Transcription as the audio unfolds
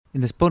In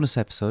this bonus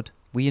episode,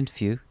 we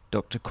interview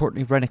Dr.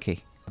 Courtney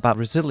Rennicke about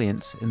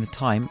resilience in the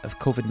time of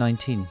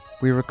Covid-19.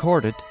 We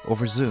recorded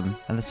over Zoom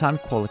and the sound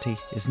quality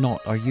is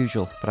not our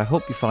usual, but I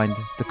hope you find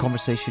the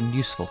conversation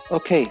useful.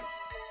 Okay,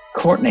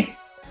 Courtney,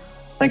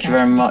 thank you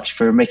very much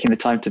for making the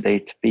time today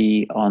to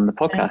be on the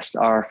podcast,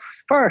 our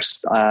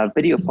first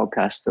video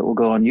podcast that will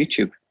go on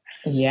YouTube.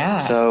 Yeah.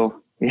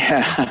 So,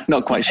 yeah,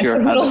 not quite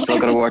sure how that's all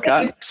going to work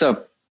out.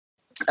 So,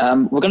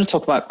 we're going to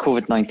talk about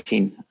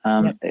COVID-19.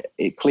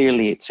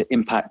 Clearly, it's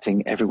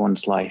impacting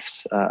everyone's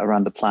lives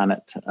around the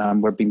planet.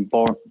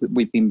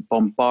 We've been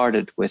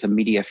bombarded with a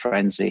media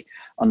frenzy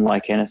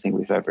unlike anything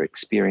we've ever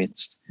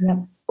experienced. Yeah.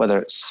 Whether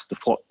it's the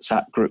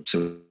WhatsApp groups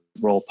that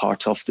we're all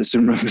part of, the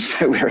Zoom rooms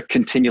that we're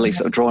continually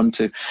sort of drawn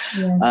to.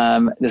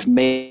 Yes. This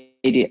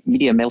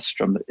media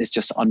maelstrom is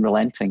just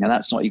unrelenting, and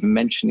that's not even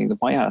mentioning the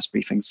White House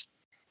briefings.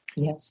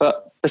 Yes.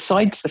 But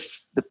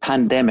besides the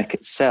pandemic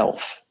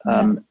itself,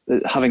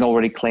 having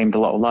already claimed a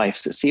lot of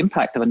lives, it's the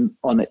impact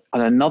on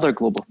another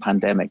global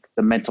pandemic,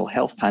 the mental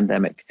health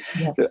pandemic,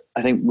 that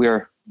I think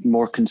we're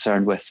more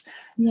concerned with.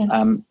 Yes.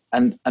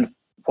 And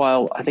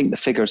while I think the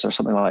figures are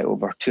something like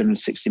over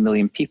 260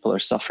 million people are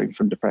suffering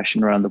from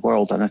depression around the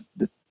world, and I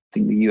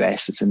think the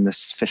US is in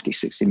this 50,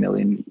 60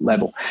 million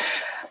level,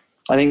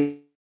 I think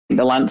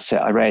The Lancet,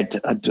 I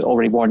read, had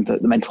already warned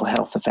that the mental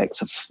health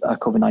effects of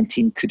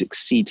COVID-19 could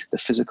exceed the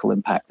physical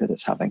impact that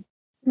it's having.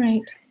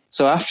 Right.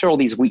 So after all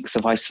these weeks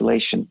of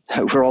isolation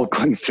that we're all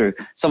going through,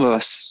 some of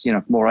us,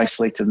 more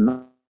isolated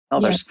than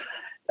others,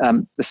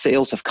 the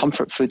sales of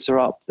comfort foods are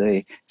up,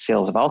 the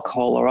sales of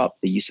alcohol are up,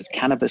 the use of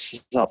cannabis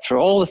is up. For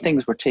all the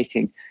things we're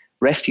taking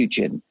refuge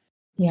in,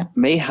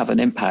 may have an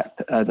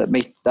impact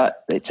that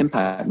its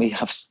impact may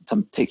have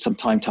take some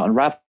time to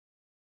unravel.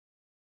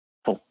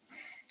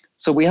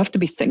 So we have to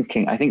be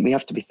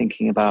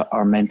thinking about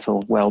our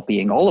mental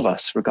well-being, all of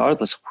us,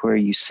 regardless of where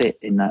you sit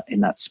in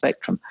that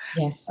spectrum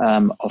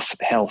of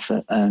health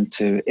and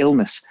to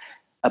illness,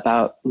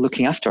 about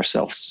looking after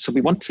ourselves. So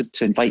we wanted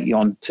to invite you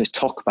on to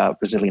talk about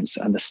resilience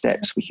and the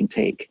steps we can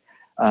take,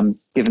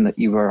 given that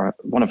you were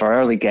one of our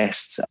early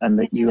guests and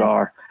that you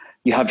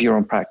have your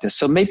own practice.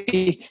 So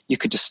maybe you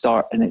could just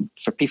start, and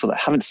for people that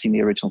haven't seen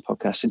the original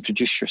podcast,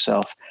 introduce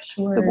yourself,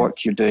 the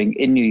work you're doing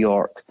in New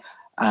York,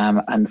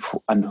 and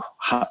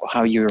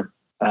how you're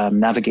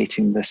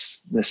navigating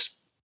this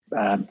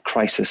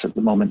crisis at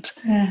the moment,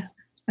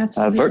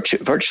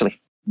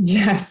 virtually.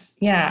 Yes,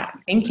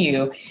 thank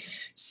you.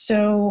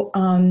 So,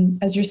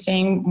 as you're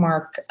saying,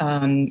 Mark,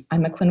 I'm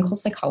a clinical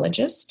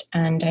psychologist,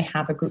 and I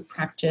have a group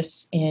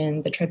practice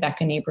in the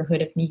Tribeca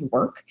neighborhood of New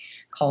York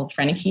called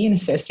Rennicke and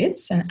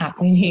Associates,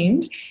 aptly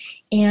named,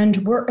 and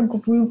we're a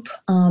group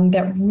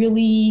that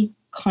really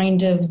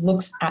kind of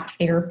looks at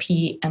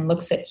therapy and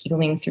looks at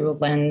healing through a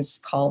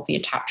lens called the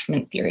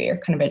attachment theory, or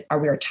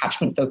we're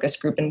attachment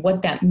focused group. And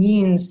what that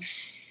means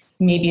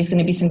maybe is going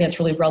to be something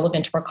that's really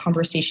relevant to our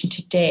conversation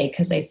today,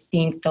 because I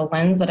think the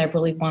lens that I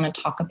really want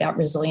to talk about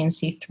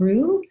resiliency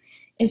through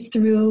is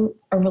through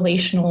a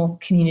relational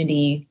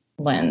community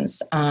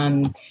lens.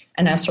 And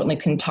I certainly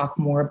can talk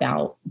more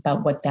about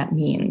what that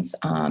means.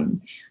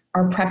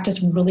 Our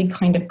practice really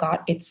kind of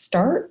got its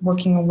start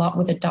working a lot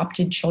with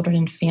adopted children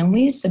and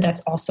families. So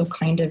that's also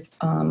kind of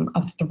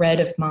a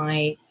thread of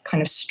my kind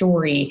of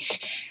story.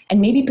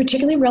 And maybe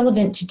particularly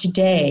relevant to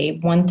today,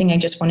 one thing I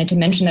just wanted to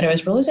mention that I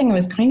was realizing I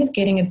was kind of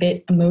getting a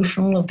bit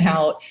emotional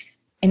about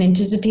in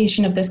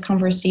anticipation of this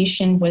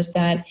conversation was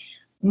that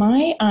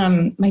my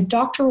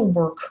doctoral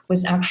work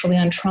was actually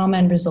on trauma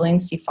and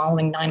resiliency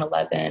following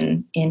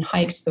 9/11 in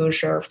high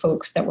exposure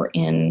folks that were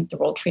in the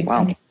World Trade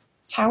Center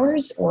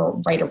towers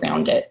or right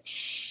around it.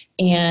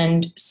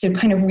 And so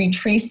kind of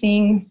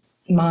retracing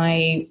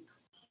my,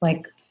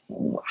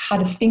 how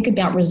to think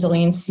about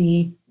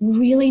resiliency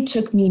really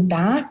took me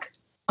back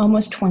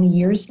almost 20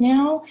 years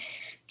now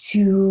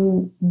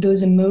to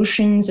those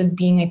emotions of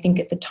being, I think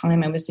at the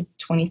time I was a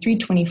 23,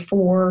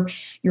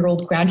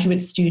 24-year-old graduate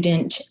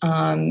student,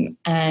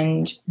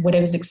 and what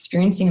I was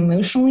experiencing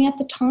emotionally at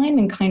the time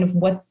and kind of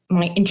what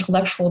my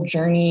intellectual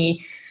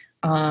journey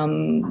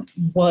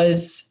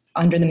was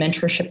under the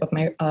mentorship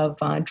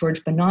of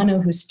George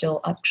Bonanno, who's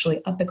still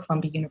actually up at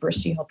Columbia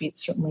University. He'll be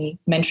certainly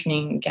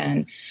mentioning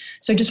again.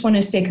 So I just want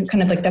to say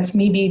kind of that's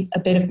maybe a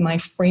bit of my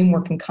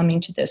framework in coming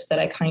to this, that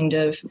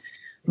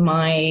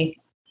my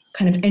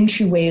kind of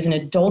entryway as an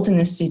adult in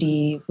the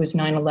city was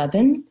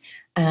 9/11.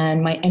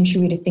 And my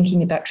entryway to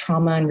thinking about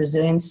trauma and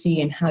resiliency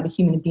and how do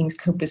human beings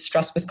cope with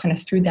stress was kind of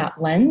through that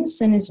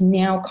lens, and is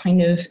now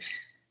kind of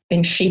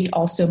been shaped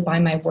also by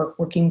my work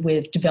working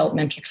with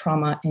developmental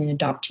trauma in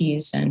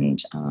adoptees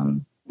and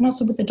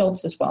also with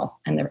adults as well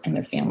and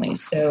their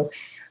families. So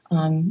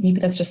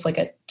maybe that's just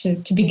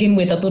to begin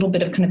with a little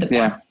bit of kind of the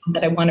background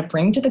that I want to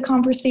bring to the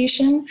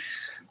conversation.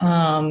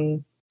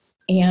 And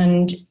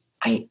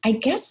I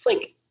guess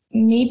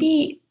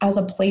maybe as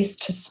a place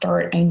to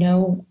start, I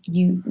know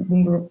we've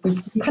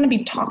kind of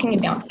been talking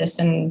about this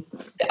in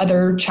the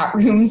other chat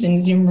rooms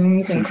and Zoom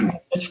rooms and kind of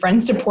those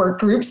friend support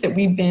groups that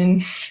we've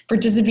been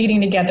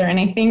participating together. And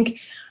I think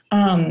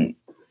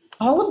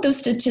all of those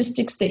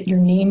statistics that you're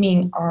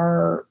naming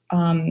are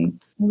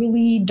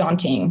really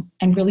daunting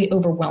and really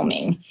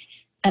overwhelming.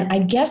 And I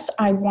guess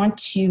I want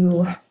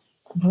to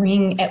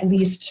bring at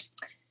least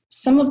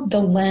some of the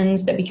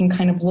lens that we can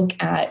kind of look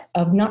at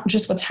of not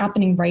just what's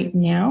happening right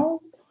now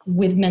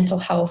with mental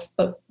health,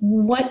 but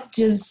what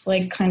does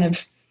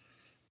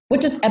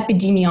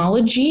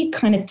epidemiology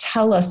kind of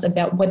tell us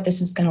about what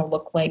this is going to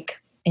look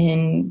like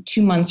in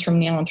 2 months from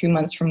now and 3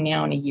 months from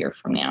now and a year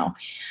from now.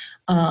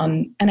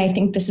 And I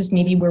think this is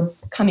maybe we're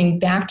coming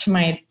back to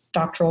my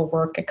doctoral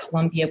work at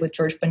Columbia with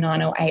George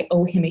Bonanno. I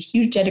owe him a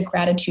huge debt of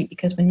gratitude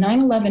because when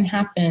 9/11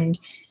 happened,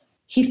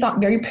 he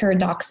thought very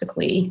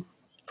paradoxically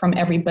from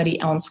everybody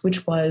else,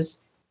 which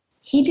was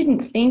he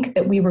didn't think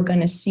that we were going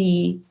to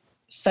see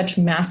such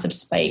massive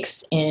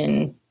spikes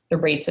in the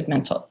rates of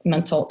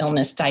mental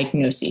illness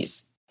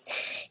diagnoses.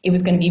 It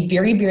was going to be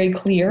very, very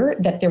clear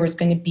that there was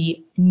going to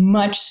be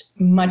much,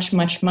 much,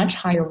 much, much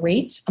higher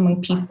rates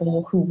among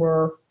people who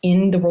were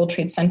in the World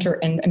Trade Center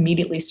and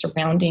immediately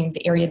surrounding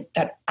the area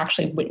that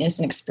actually witnessed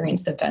and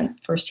experienced the event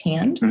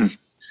firsthand. Mm-hmm.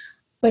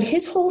 But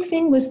his whole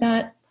thing was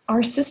that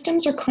our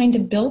systems are kind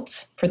of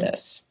built for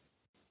this.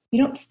 We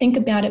don't think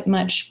about it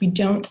much. We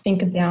don't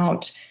think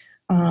about,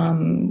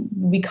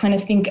 we kind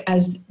of think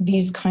as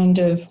these kind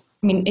of,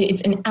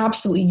 it's an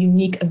absolutely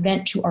unique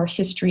event to our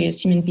history as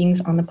human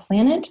beings on the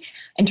planet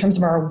in terms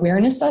of our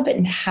awareness of it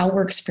and how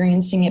we're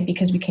experiencing it,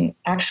 because we can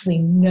actually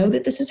know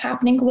that this is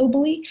happening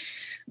globally.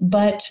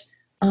 But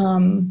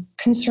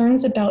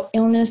concerns about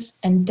illness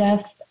and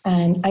death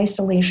and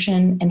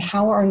isolation and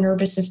how our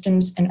nervous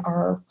systems and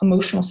our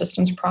emotional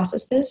systems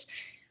process this,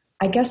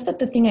 I guess that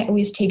the thing I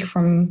always take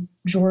from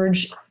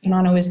George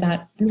Bonanno is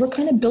that we were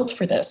kind of built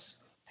for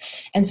this.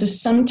 And so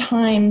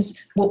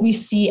sometimes what we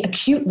see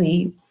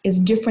acutely is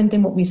different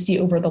than what we see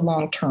over the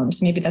long term.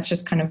 So maybe that's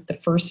just kind of the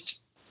first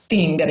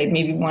thing that I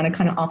maybe want to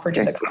kind of offer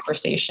to the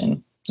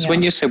conversation. So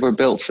when you say we're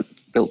built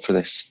for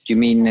this, do you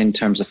mean in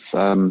terms of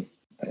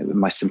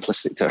my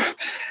simplistic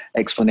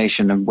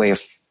explanation and way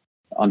of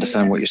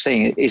understanding what you're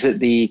saying? Is it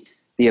the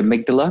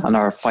amygdala and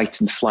our fight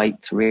and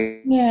flight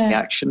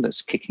reaction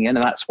that's kicking in,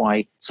 and that's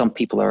why some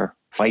people are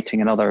fighting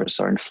and others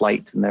are in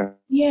flight and they're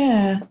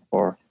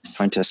or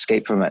trying to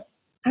escape from it?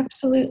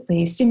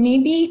 Absolutely. So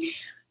maybe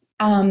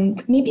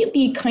it'd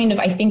be kind of,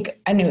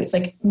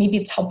 maybe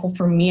it's helpful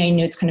for me. I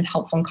know it's kind of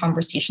helpful in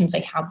conversations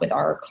I have with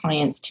our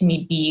clients to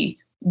maybe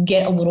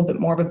get a little bit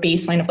more of a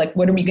baseline of like,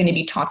 what are we going to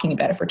be talking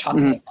about if we're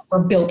talking about,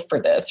 we're built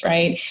for this,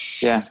 right?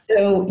 Yeah.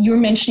 So you were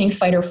mentioning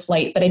fight or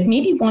flight, but I'd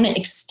maybe want to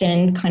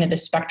extend kind of the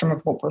spectrum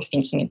of what we're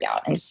thinking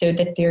about. And so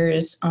that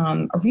there's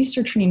a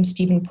researcher named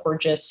Stephen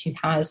Porges who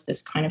has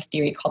this kind of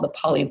theory called the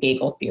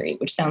polyvagal theory,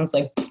 which sounds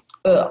like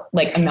a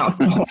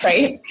mouthful,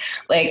 right?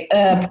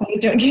 Please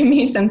don't give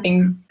me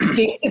something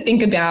big to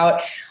think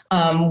about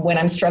when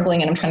I'm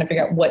struggling and I'm trying to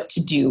figure out what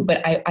to do.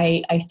 But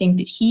I think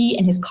that he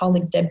and his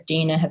colleague Deb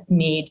Dana have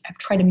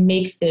tried to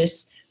make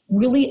this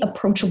really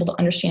approachable to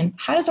understand.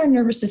 How does our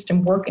nervous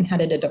system work and how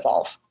did it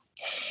evolve?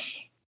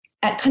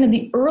 At kind of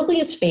the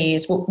earliest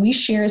phase, what we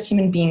share as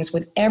human beings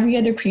with every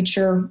other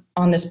creature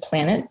on this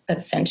planet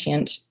that's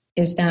sentient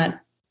is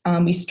that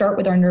we start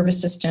with our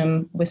nervous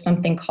system with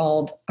something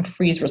called a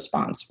freeze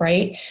response,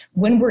 right?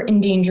 When we're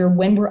in danger,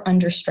 when we're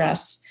under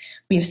stress,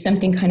 we have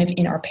something kind of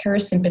in our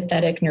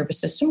parasympathetic nervous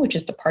system, which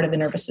is the part of the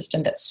nervous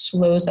system that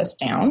slows us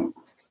down,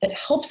 that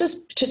helps us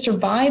to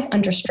survive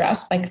under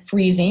stress by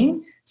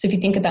freezing. So if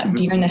you think about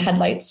deer in the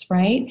headlights,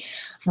 right?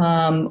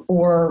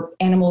 Or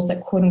animals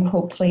that quote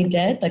unquote play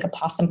dead, like a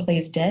possum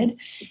plays dead.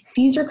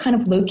 These are kind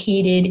of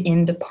located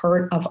in the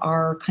part of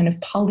our kind of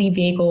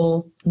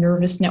polyvagal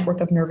nervous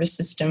network of nervous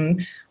system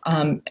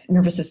in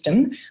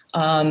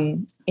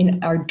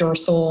our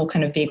dorsal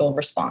kind of vagal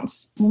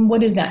response.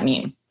 What does that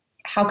mean?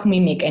 How can we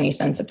make any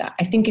sense of that?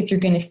 I think if you're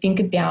going to think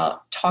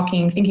about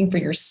thinking for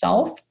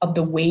yourself of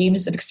the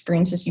waves of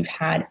experiences you've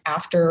had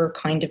after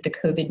kind of the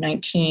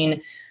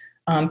COVID-19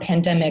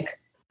 pandemic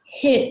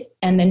hit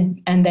and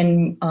then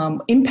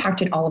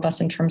impacted all of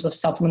us in terms of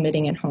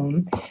self-limiting at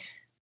home,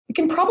 we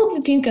can probably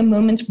think of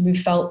moments where we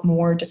felt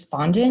more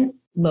despondent,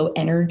 low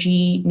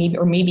energy,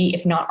 maybe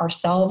if not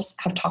ourselves,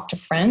 have talked to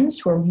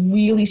friends who are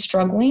really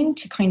struggling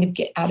to kind of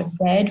get out of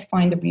bed,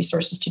 find the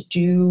resources to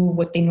do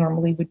what they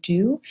normally would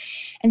do.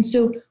 And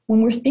so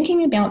when we're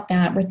thinking about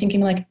that, we're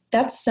thinking like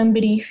that's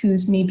somebody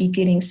who's maybe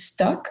getting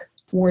stuck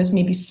or is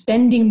maybe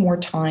spending more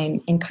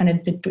time in kind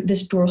of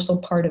this dorsal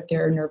part of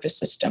their nervous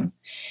system.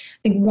 I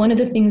think one of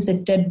the things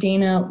that Deb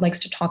Dana likes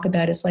to talk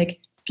about is like,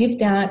 give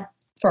that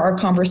for our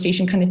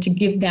conversation, kind of to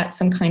give that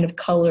some kind of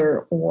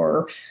color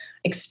or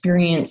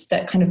experience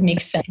that kind of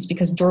makes sense,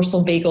 because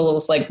dorsal vagal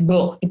is like,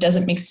 ugh, it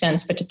doesn't make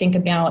sense. But to think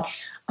about,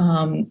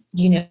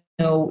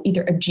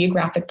 either a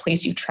geographic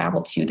place you've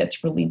traveled to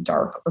that's really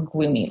dark or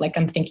gloomy. Like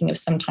I'm thinking of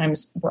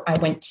sometimes where I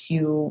went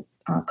to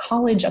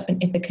college up in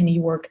Ithaca, New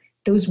York,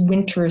 those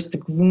winters, the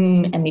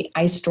gloom and the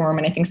ice storm.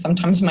 And I think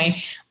sometimes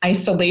my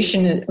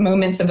isolation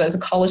moments as a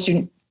college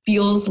student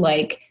feels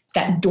like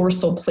that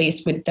dorsal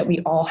place that we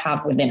all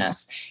have within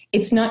us.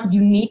 It's not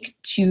unique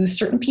to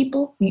certain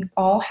people. We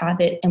all have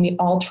it, and we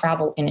all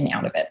travel in and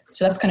out of it.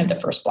 So that's kind of the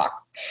first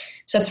block.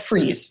 So that's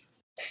freeze.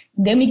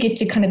 Then we get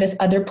to kind of this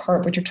other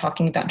part, which you're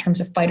talking about in terms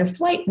of fight or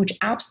flight, which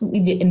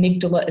absolutely the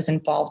amygdala is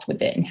involved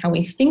with it. And how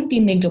we think the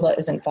amygdala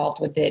is involved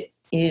with it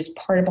is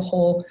part of a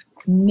whole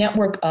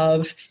network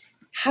of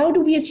how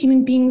do we as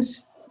human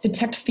beings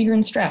detect fear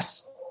and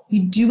stress? We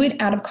do it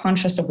out of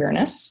conscious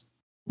awareness,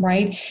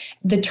 right?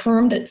 The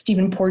term that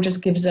Stephen Porges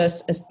gives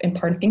us as in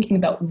part of thinking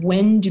about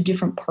when do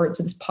different parts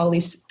of this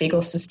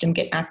polyvagal system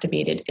get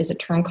activated is a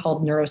term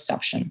called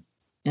neuroception.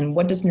 And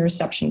what does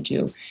neuroception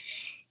do?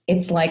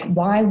 It's like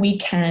why we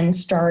can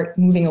start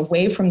moving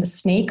away from the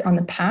snake on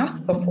the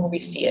path before we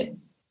see it.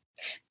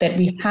 That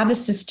we have a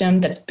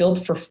system that's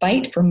built for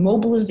fight, for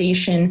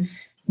mobilization,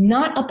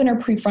 not up in our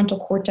prefrontal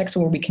cortex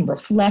where we can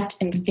reflect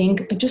and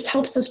think, but just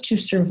helps us to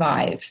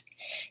survive.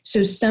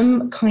 So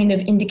some kind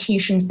of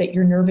indications that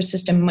your nervous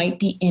system might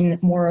be in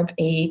more of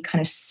a kind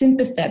of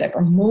sympathetic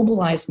or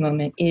mobilized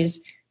moment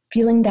is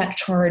feeling that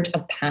charge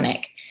of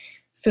panic.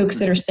 Folks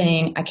that are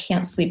saying, I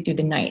can't sleep through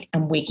the night.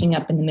 I'm waking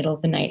up in the middle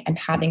of the night. I'm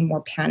having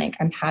more panic.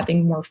 I'm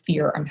having more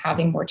fear. I'm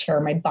having more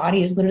terror. My body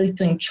is literally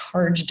feeling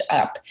charged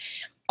up.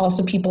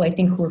 Also people, I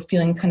think, who are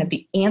feeling kind of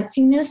the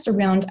antsiness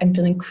around, I'm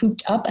feeling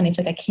cooped up and I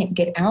feel like I can't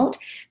get out.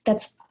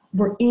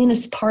 We're in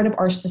as part of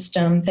our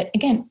system that,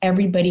 again,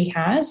 everybody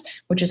has,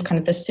 which is kind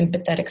of the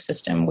sympathetic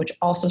system, which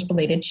also is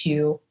related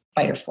to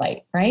fight or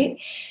flight, right?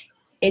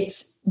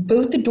 It's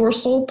both the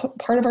dorsal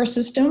part of our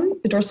system,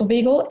 the dorsal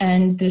vagal,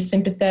 and the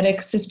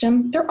sympathetic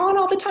system. They're on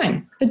all the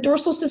time. The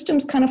dorsal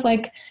system's kind of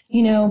like,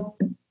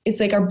 it's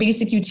like our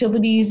basic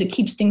utilities. It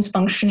keeps things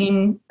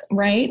functioning,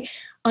 right?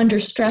 Under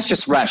stress.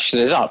 It's just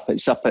ratcheted it up.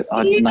 It's up at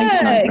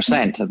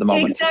 99% at the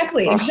moment.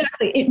 Exactly.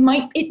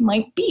 It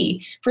might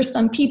be for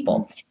some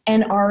people.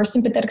 And our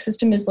sympathetic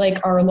system is like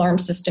our alarm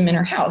system in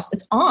our house.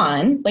 It's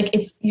on, like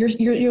it's your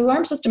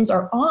alarm systems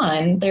are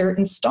on, they're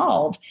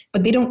installed,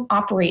 but they don't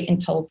operate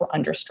until we're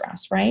under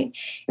stress, right?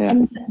 Yeah.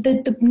 And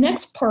the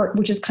next part,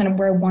 which is kind of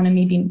where I want to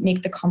maybe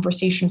make the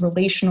conversation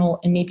relational,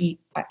 and maybe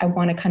I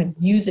want to kind of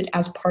use it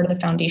as part of the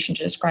foundation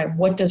to describe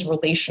what does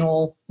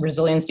relational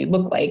resiliency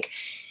look like,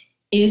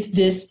 is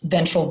this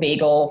ventral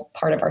vagal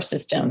part of our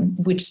system,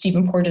 which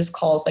Stephen Porges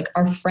calls like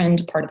our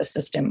friend part of the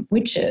system,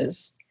 which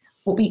is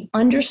what we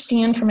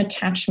understand from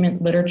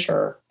attachment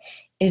literature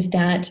is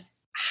that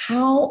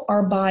how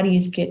our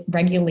bodies get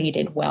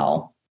regulated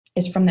well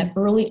is from that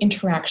early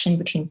interaction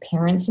between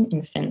parents and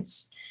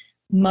infants,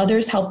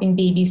 mothers helping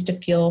babies to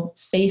feel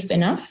safe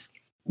enough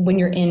when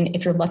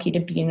if you're lucky to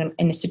be in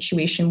a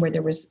situation where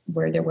there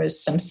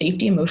was some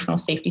safety, emotional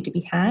safety to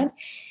be had,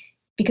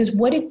 because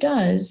what it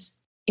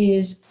does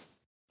is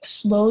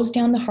slows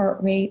down the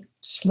heart rate,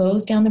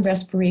 slows down the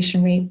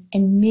respiration rate,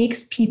 and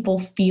makes people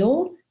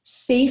feel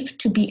safe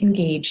to be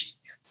engaged.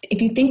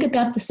 If you think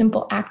about the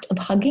simple act of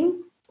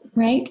hugging,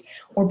 right,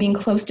 or being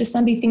close to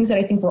somebody, things that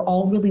I think we're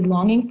all really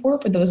longing for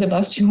those of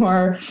us who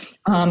are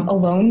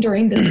alone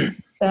during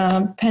this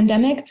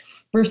pandemic,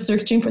 we're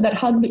searching for that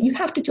hug, but you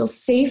have to feel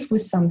safe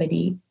with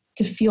somebody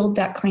to feel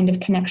that kind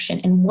of connection.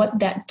 And what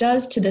that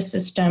does to the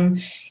system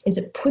is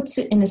it puts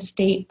it in a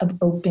state of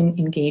open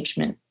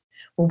engagement,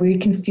 where we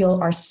can feel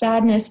our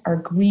sadness, our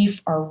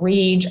grief, our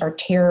rage, our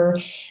terror,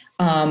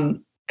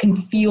 can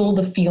feel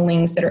the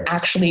feelings that are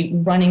actually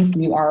running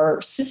through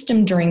our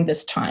system during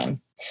this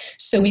time.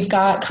 So we've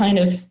got kind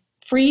of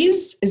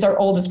freeze is our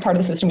oldest part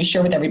of the system we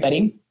share with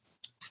everybody.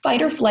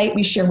 Fight or flight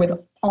we share with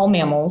all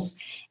mammals.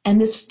 And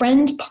this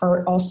friend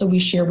part also we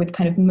share with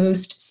kind of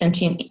most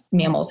sentient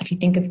mammals. If you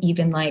think of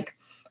even like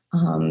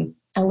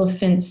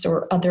elephants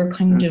or other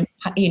kind of,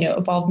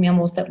 evolved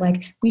mammals that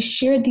like, we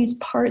share these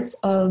parts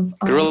of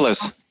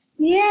gorillas.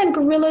 Yeah, and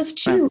gorillas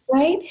too,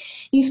 right?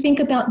 You think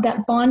about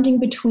that bonding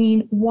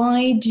between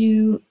why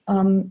do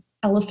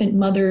elephant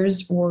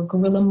mothers or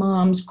gorilla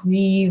moms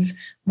grieve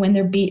when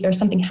their or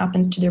something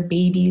happens to their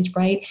babies,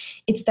 right?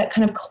 It's that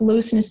kind of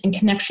closeness and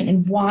connection,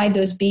 and why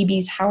those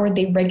babies, how are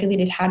they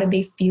regulated? How do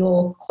they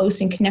feel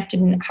close and connected,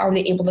 and how are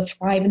they able to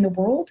thrive in the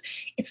world?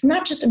 It's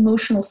not just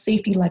emotional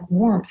safety like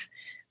warmth,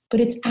 but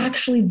it's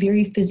actually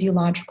very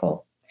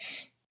physiological.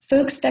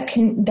 Folks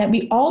that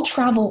we all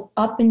travel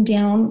up and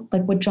down,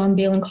 like what John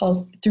Balin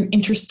calls through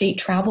interstate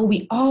travel.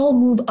 We all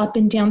move up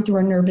and down through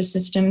our nervous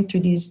system through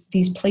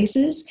these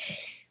places,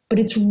 but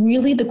it's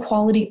really the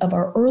quality of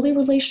our early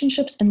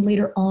relationships and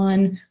later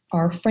on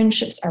our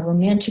friendships, our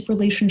romantic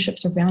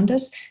relationships around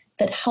us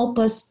that help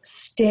us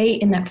stay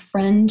in that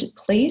friend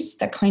place,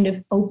 that kind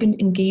of open,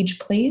 engaged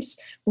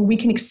place where we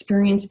can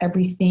experience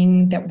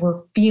everything that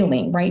we're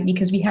feeling, right?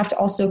 Because we have to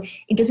also,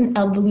 it doesn't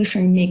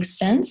evolutionarily make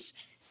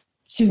sense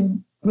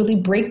to really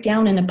break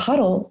down in a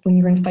puddle when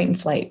you're in fight and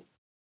flight.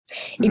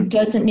 It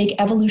doesn't make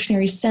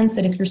evolutionary sense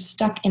that if you're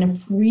stuck in a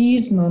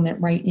freeze moment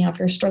right now, if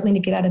you're struggling to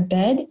get out of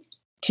bed,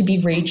 to be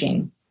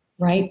raging,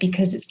 right?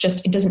 Because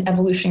it doesn't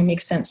evolutionarily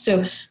make sense.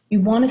 So we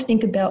want to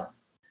think about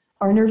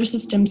our nervous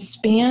system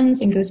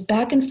spans and goes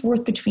back and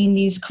forth between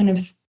these kind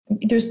of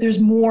there's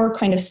more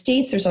kind of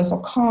states. There's also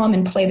calm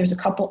and play. There's a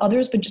couple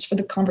others, but just for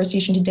the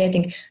conversation today, I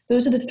think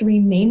those are the three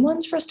main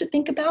ones for us to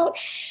think about.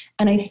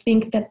 And I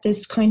think that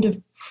this kind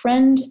of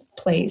friend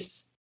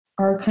place,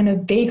 our kind of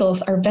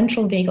vagals, our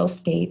ventral vagal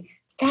state,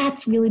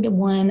 that's really the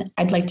one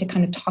I'd like to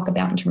kind of talk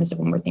about in terms of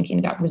when we're thinking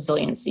about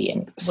resiliency.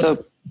 And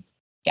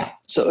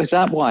so is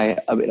that why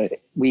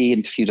we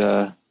interviewed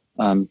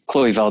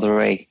Chloe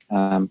Valderay,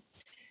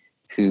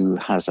 who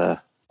has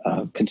a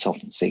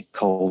consultancy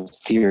called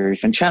Theory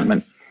of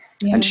Enchantment.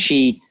 Yeah. And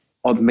she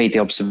made the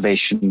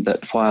observation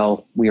that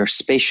while we are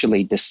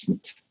spatially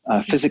distant,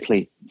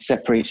 physically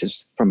separated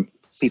from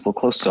people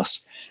close to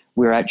us,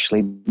 we're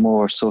actually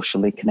more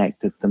socially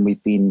connected than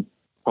we've been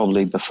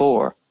probably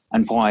before.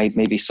 And why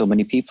maybe so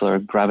many people are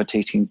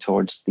gravitating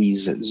towards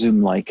these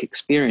Zoom-like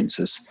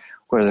experiences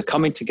where they're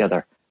coming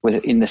together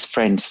in this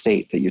friend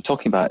state that you're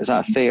talking about. Is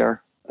that a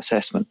fair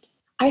assessment?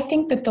 I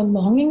think that the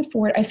longing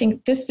for it, I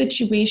think this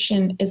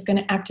situation is going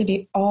to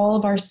activate all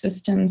of our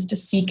systems to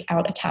seek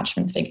out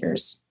attachment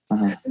figures.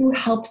 Who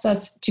helps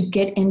us to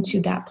get into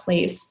that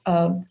place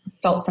of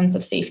felt sense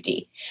of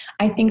safety.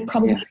 I think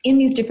probably in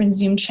these different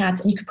Zoom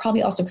chats, and you could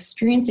probably also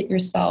experience it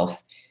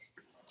yourself,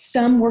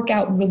 some work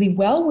out really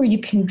well where you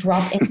can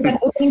drop into that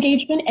open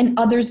engagement and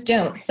others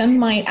don't. Some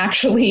might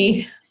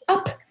actually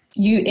up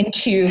you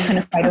into kind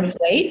of fight or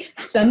flight.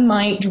 Some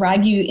might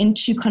drag you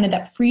into kind of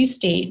that freeze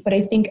state. But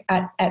I think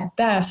at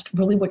best,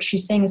 really what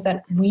she's saying is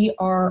that we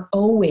are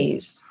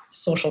always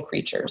social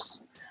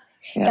creatures.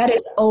 Yeah. That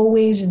is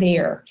always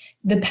there.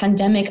 The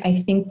pandemic, I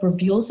think,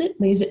 reveals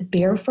it, lays it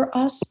bare for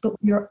us, but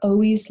we are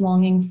always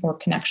longing for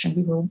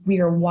connection. We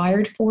are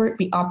wired for it.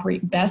 We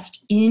operate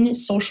best in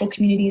social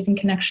communities and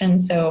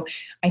connections. So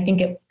I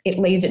think it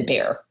lays it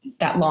bare.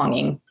 That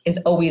longing is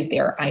always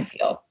there, I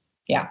feel.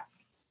 Yeah.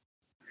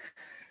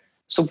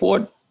 So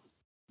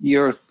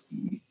you've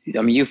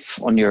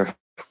on your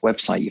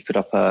website, you've put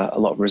up a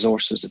lot of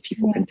resources that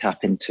people can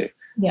tap into.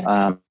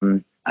 Yeah.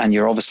 And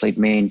you're obviously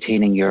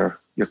maintaining your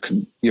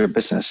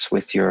business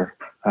with your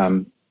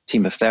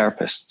team of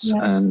therapists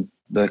and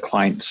the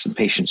clients and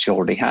patients you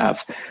already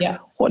have. Yeah.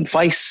 What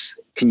advice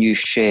can you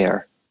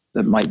share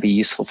that might be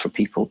useful for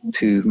people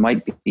who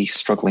might be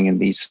struggling in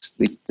these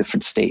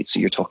different states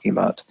that you're talking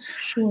about?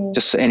 Sure.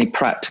 Just any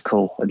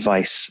practical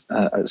advice,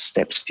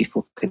 steps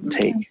people can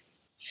take.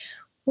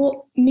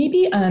 Well,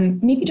 maybe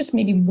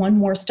one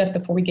more step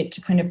before we get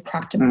to kind of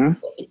practical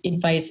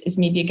advice is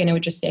maybe, again, I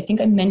would just say, I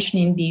think I'm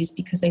mentioning these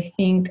because I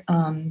think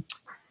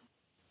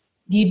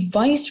the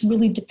advice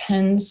really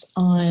depends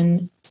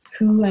on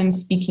who I'm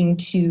speaking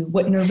to,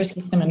 what nervous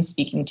system I'm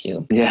speaking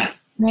to. Yeah.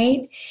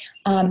 Right?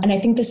 And I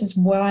think this is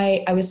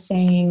why I was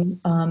saying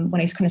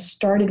when I kind of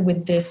started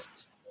with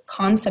this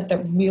concept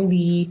that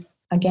really,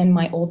 again,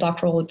 my old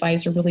doctoral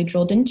advisor really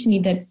drilled into me,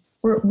 that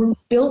we're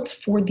built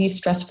for these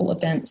stressful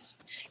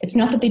events. It's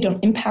not that they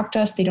don't impact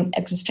us, they don't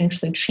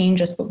existentially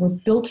change us, but we're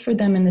built for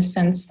them in the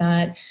sense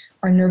that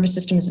our nervous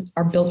systems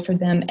are built for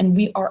them and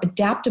we are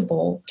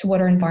adaptable to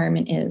what our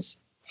environment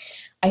is.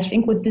 I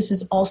think what this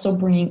is also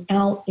bringing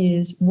out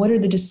is what are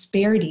the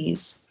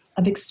disparities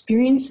of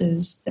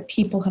experiences that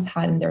people have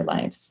had in their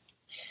lives.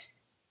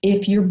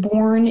 If you're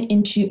born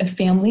into a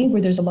family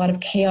where there's a lot of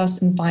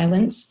chaos and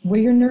violence,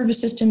 where your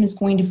nervous system is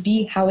going to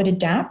be, how it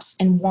adapts,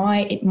 and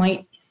why it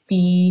might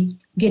be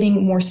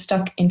getting more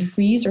stuck in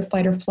freeze or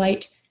fight or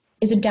flight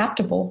is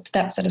adaptable to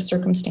that set of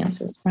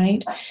circumstances,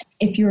 right?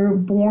 If you're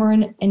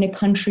born in a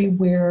country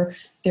where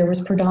there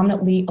was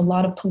predominantly a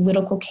lot of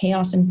political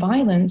chaos and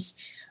violence,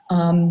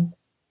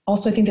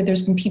 also I think that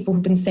there's been people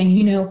who've been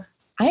saying,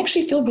 I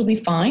actually feel really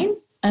fine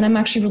and I'm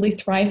actually really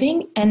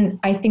thriving. And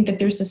I think that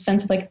there's this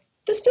sense of like,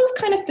 this feels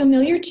kind of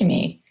familiar to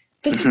me.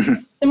 This is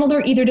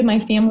similar either to my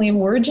family of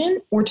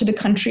origin or to the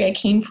country I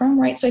came from,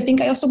 right? So I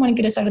think I also want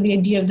to get us out of the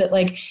idea of that,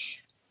 like,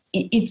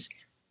 it's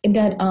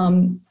that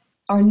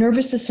our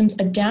nervous systems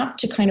adapt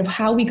to kind of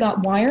how we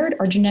got wired,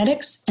 our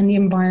genetics, and the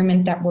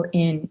environment that we're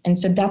in. And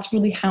so that's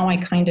really how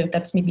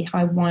that's maybe how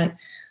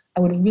I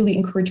would really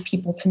encourage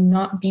people to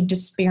not be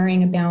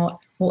despairing about,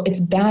 well,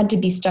 it's bad to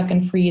be stuck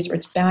in freeze or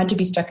it's bad to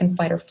be stuck in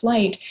fight or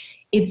flight.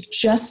 It's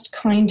just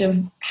kind of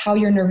how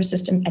your nervous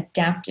system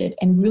adapted.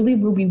 And really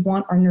where we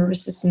want our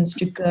nervous systems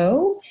to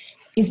go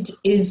is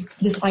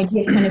this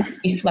idea of kind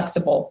of be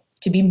flexible,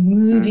 to be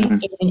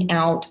moving in and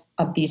out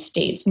of these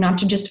states, not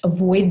to just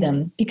avoid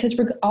them because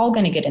we're all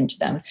going to get into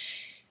them.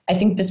 I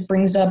think this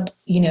brings up,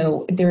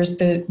 there's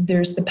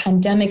the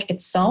pandemic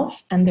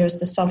itself and there's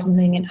the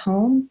self-living at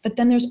home, but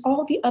then there's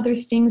all the other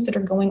things that are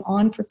going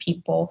on for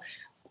people,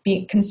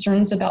 be it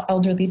concerns about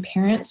elderly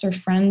parents or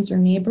friends or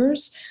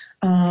neighbors,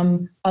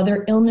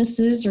 other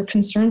illnesses or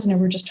concerns. I know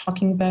we're just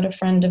talking about a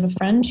friend of a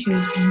friend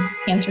who's doing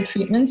cancer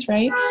treatments,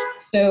 right?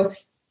 So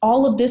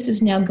all of this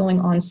is now going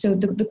on. So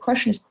the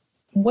question is,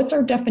 what's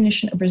our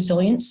definition of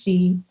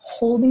resiliency,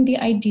 holding the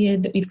idea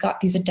that we've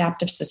got these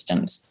adaptive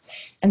systems?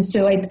 And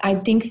so I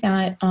think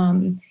that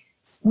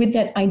with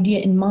that idea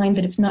in mind,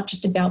 that it's not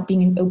just about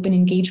being in open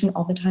engagement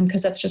all the time,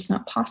 because that's just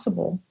not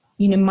possible.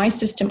 My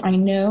system, I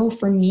know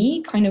for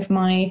me, kind of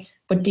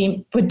the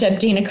what Deb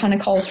Dana kind of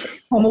calls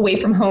home away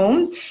from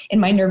home in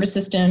my nervous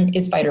system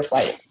is fight or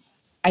flight.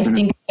 I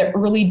think the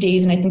early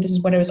days, and I think this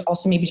is what I was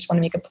also maybe just want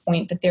to make a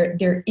point, that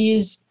there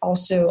is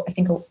also, I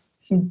think,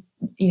 some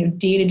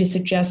data to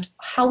suggest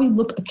how we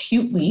look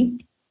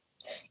acutely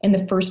in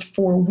the first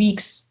 4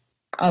 weeks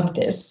of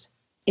this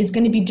is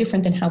going to be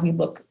different than how we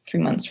look 3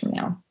 months from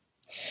now.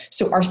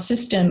 So our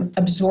system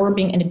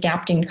absorbing and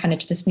adapting kind of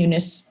to this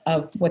newness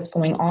of what's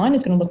going on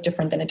is going to look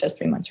different than it does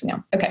 3 months from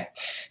now. Okay.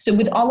 So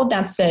with all of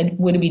that said,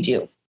 what do we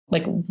do?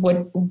 Like,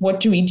 what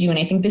do we do? And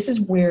I think this is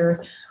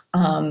where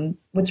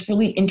what's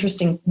really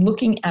interesting,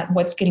 looking at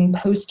what's getting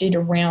posted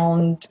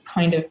around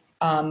kind of,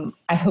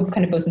 I hope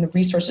kind of both in the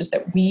resources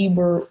that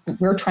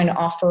we're trying to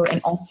offer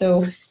and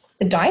also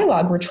the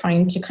dialogue we're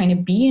trying to kind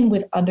of be in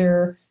with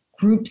other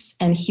groups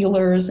and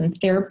healers and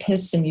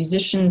therapists and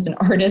musicians and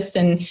artists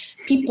and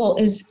people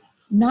is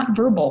not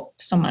verbal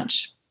so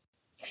much.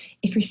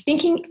 If you're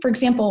thinking, for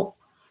example,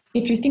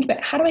 if you think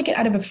about how do I get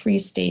out of a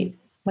freeze state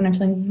when I'm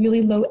feeling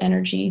really low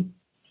energy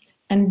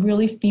and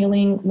really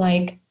feeling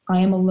like I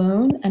am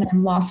alone and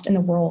I'm lost in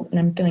the world and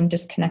I'm feeling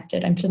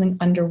disconnected, I'm feeling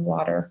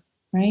underwater,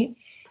 right?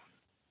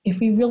 If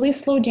we really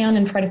slow down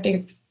and try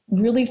to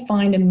really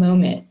find a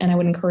moment, and I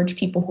would encourage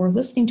people who are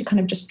listening to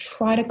kind of just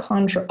try to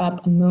conjure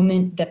up a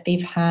moment that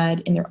they've had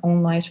in their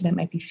own lives where they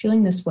might be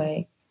feeling this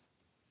way.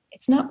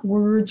 It's not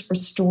words or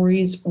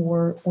stories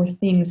or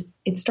things.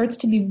 It starts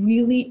to be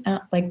really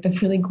at like the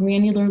really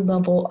granular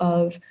level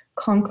of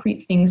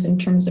concrete things in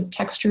terms of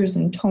textures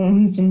and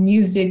tones and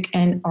music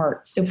and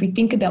art. So if we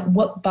think about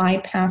what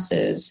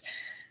bypasses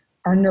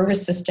our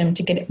nervous system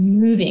to get it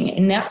moving,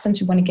 in that sense,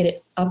 we want to get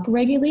it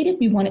upregulated.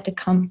 We want it to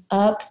come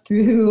up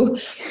through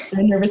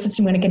the nervous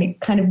system. We want to get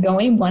it kind of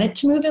going, want it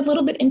to move a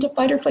little bit into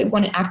fight or flight,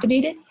 want to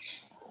activate it.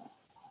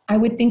 I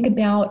would think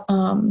about,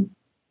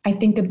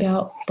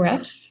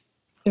 breath.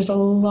 There's a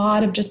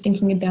lot of just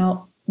thinking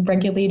about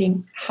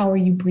regulating how are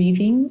you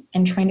breathing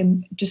and trying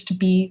to just to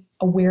be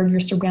aware of your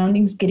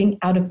surroundings, getting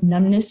out of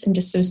numbness and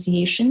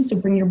dissociation. So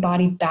bring your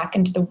body back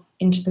into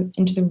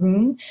the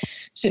room.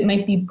 So it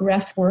might be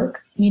breath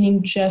work,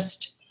 meaning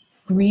just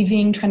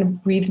breathing, trying to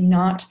breathe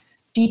not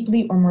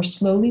deeply or more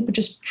slowly, but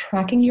just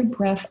tracking your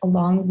breath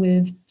along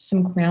with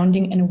some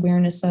grounding and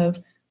awareness of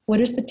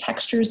what is the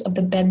textures of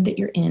the bed that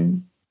you're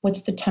in?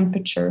 What's the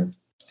temperature?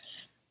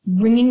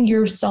 Bringing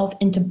yourself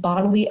into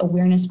bodily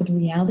awareness with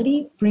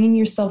reality, bringing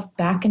yourself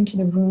back into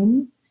the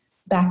room,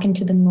 back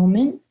into the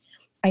moment.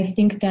 I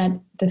think that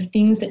the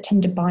things that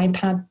tend to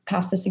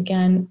bypass this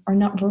again are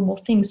not verbal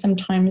things.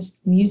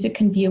 Sometimes music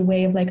can be a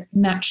way of like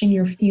matching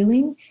your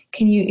feeling.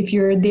 Can you, if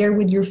you're there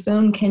with your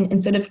phone,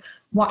 instead of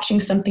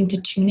watching something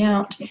to tune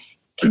out,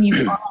 can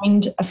you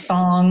find a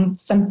song,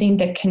 something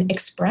that can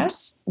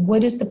express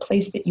what is the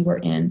place that you are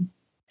in?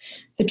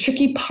 The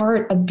tricky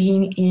part of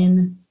being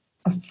in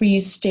a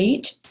freeze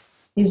state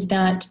is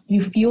that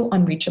you feel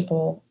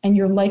unreachable and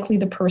you're likely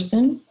the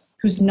person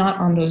who's not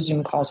on those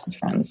Zoom calls with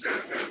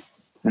friends.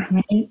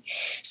 Right?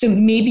 So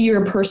maybe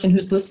you're a person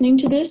who's listening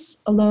to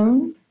this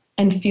alone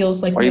and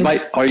feels like, you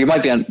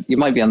might be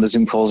on the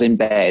Zoom calls in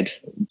bed,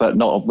 but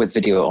not with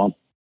video on.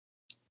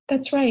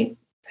 That's right.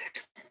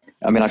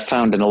 I mean, I've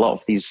found in a lot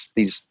of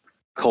these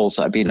calls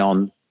that I've been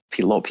on,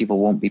 a lot of people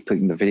won't be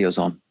putting the videos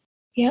on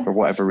for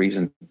whatever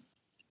reason.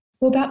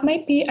 Well, that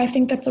might be, I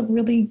think that's a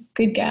really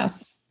good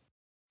guess.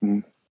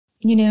 Mm.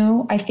 You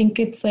know, I think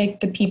it's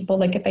like the people,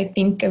 like if I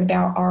think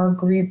about our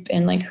group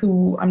and like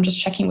who I'm just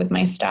checking with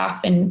my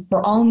staff and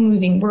we're all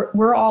moving,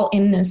 we're all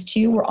in this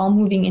too. We're all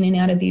moving in and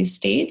out of these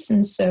states.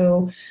 And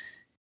so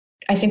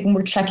I think when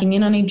we're checking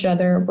in on each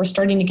other, we're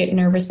starting to get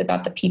nervous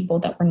about the people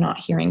that we're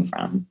not hearing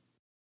from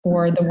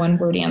or the one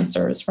word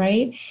answers.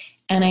 Right.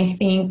 And I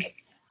think,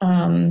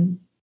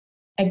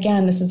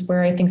 again, this is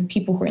where I think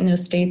people who are in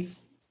those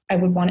states, I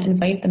would want to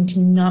invite them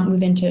to not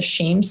move into a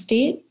shame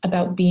state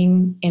about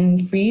being in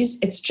freeze.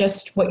 It's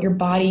just what your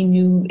body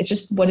knew. It's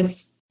just what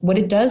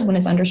it does when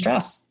it's under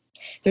stress.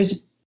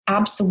 There's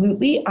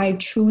absolutely, I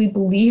truly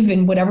believe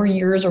in whatever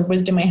years or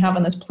wisdom I have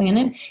on this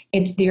planet,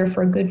 it's there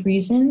for a good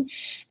reason.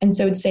 And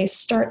so I'd say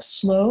start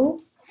slow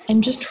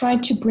and just try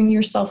to bring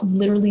yourself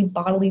literally,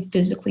 bodily,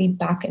 physically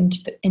back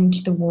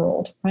into the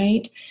world,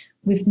 right?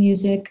 With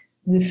music,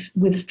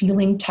 with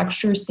feeling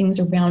textures, things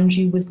around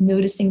you, with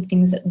noticing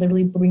things that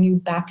literally bring you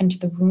back into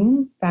the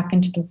room, back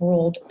into the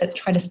world, that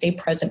try to stay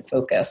present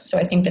focused. So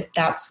I think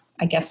that's,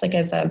 I guess, like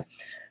as a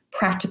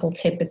practical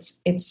tip,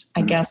 it's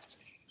I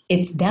guess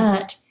it's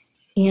that.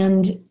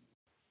 And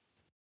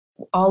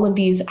all of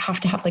these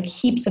have to have like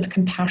heaps of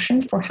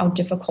compassion for how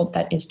difficult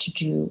that is to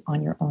do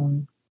on your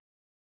own.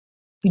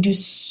 We do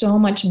so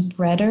much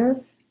better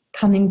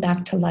coming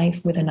back to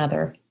life with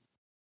another.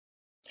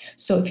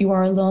 So if you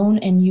are alone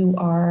and you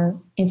are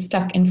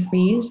stuck in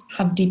freeze,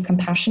 have deep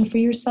compassion for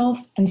yourself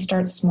and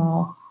start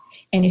small.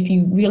 And if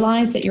you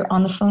realize that you're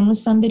on the phone with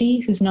somebody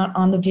who's not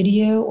on the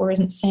video or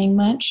isn't saying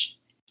much,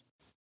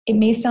 it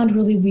may sound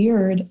really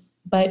weird,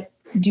 but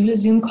do a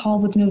Zoom call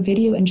with no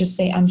video and just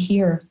say, I'm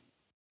here.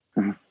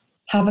 Mm-hmm.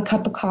 Have a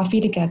cup of coffee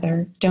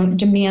together. Don't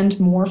demand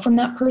more from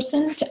that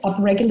person to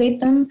upregulate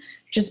them.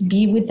 just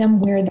be with them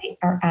where they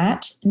are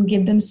at and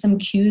give them some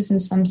cues in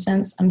some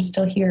sense. I'm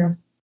still here.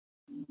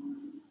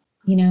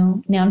 You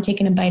know, now I'm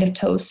taking a bite of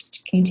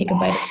toast. Can you take a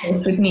bite of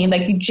toast with me?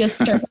 Like, you just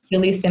start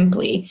really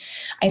simply.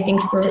 I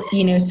think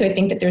so I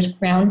think that there's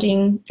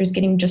grounding, there's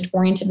getting just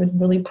oriented with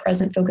really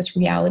present, focused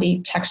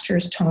reality,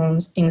 textures,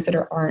 tones, things that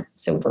aren't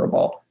so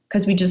verbal,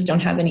 because we just don't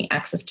have any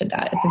access to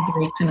that. It's a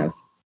very kind of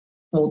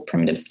old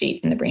primitive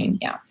state in the brain.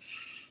 Yeah.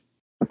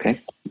 Okay.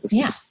 This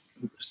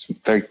is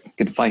very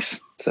good advice.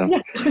 So,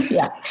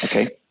 yeah.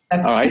 Okay.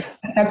 All right.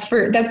 That's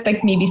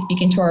like maybe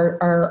speaking to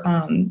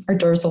our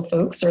dorsal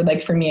folks, or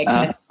like for me,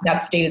 that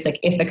state is like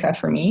Ithaca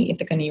for me,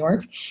 Ithaca, New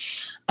York.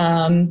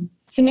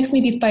 So next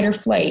maybe fight or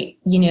flight,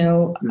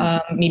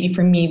 maybe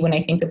for me, when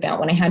I think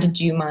about when I had to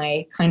do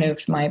my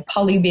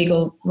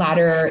polyvagal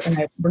ladder in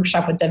my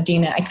workshop with Deb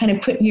Dana, I kind of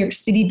put New York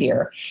City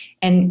there,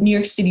 and New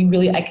York City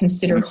really I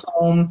consider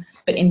home,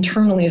 but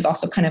internally is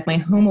also kind of my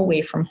home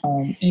away from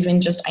home.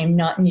 Even just, I'm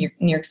not in New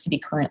York City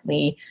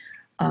currently.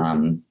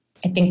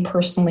 I think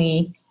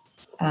personally,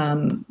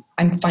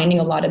 I'm finding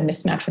a lot of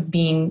mismatch with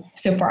being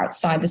so far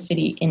outside the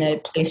city in a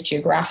place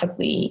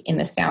geographically in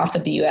the south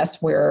of the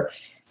US where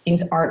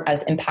things aren't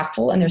as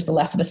impactful, and there's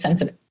less of a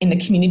sense of in the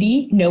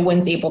community, no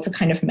one's able to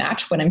kind of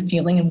match what I'm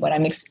feeling and what I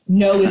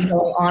know is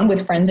going on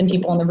with friends and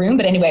people in the room.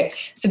 But anyway,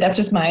 so that's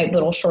just my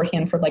little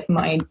shorthand for like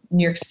my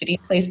New York City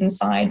place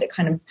inside, the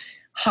kind of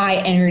high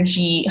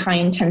energy, high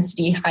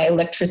intensity, high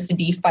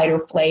electricity, fight or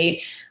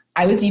flight.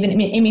 I was even,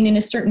 in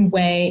a certain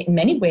way, in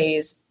many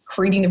ways,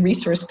 creating the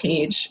resource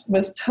page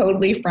was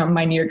totally from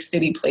my New York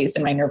City place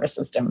in my nervous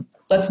system.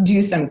 Let's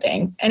do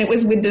something. And it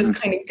was with this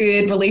kind of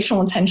good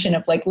relational intention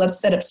of like, let's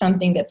set up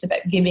something that's about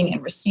giving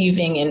and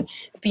receiving and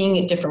being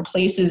at different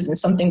places, and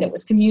something that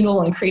was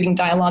communal and creating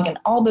dialogue, and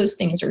all those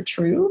things are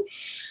true.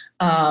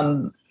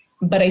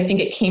 But I think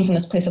it came from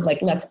this place of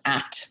like, let's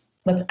act.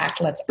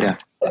 Yeah.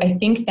 I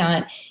think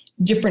that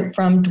different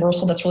from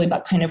dorsal, that's really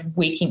about kind of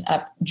waking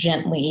up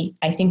gently.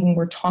 I think when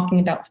we're talking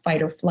about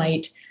fight or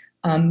flight,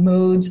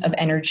 modes of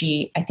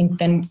energy, I think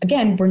then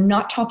again, we're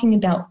not talking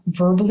about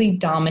verbally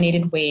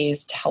dominated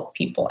ways to help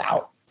people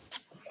out.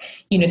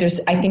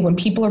 I think when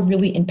people are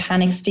really in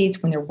panic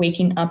states, when they're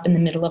waking up in the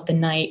middle of the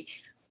night,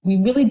 we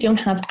really don't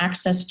have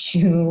access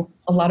to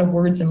a lot of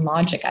words and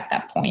logic at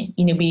that point.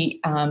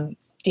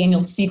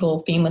 Daniel Siegel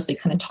famously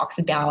kind of talks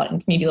about, and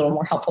it's maybe a little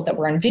more helpful that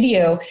we're on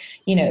video,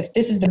 if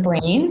this is the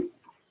brain,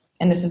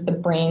 and this is the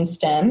brain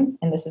stem,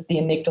 and this is the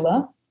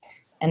amygdala,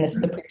 and this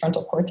is the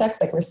prefrontal cortex,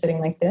 like we're sitting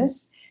like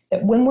this,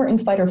 that when we're in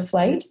fight or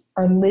flight,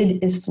 our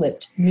lid is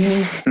flipped,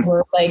 meaning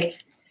we're like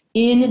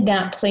in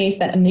that place,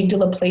 that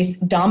amygdala place,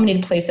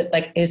 dominated place that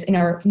like is in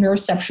our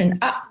neuroception,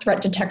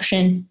 threat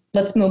detection,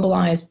 let's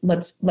mobilize,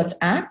 let's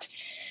act.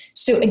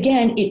 So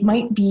again, it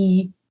might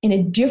be in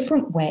a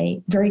different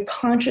way, very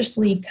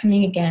consciously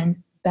coming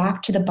again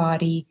back to the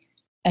body,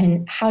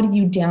 and how do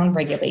you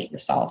downregulate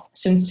yourself?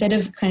 So instead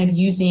of kind of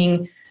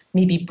using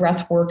maybe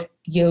breath work,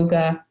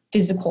 yoga,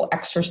 physical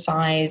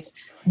exercise,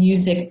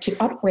 music to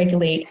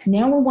upregulate,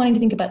 now we're wanting to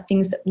think about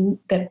things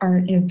that are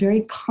in a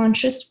very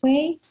conscious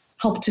way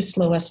help to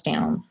slow us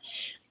down.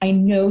 I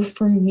know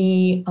for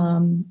me,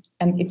 and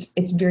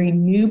it's very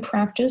new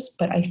practice,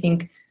 but I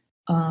think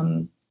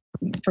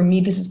for me,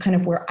 this is kind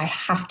of where I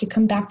have to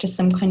come back to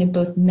some kind of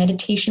both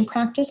meditation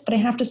practice, but I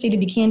have to say, to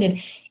be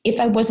candid, if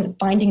I wasn't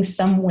finding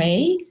some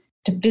way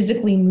to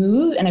physically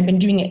move, and I've been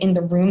doing it in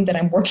the room that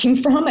I'm working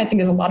from. I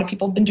think as a lot of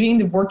people have been doing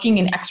the working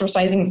and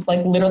exercising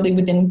like literally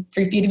within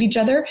 3 feet of each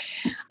other.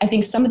 I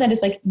think some of that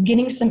is like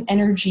getting some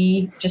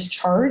energy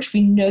discharge.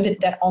 We know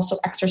that also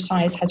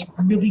exercise has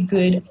really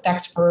good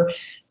effects for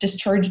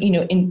discharge,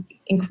 in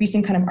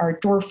increasing kind of our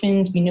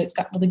endorphins. We know it's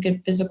got really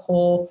good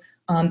physical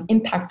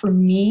impact for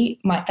me.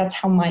 That's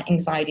how my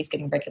anxiety is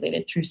getting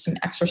regulated, through some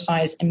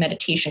exercise and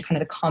meditation, kind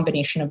of the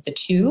combination of the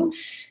two.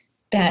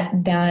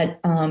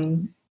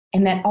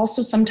 And that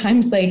also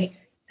sometimes like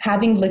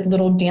having like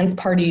little dance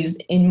parties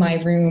in my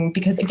room,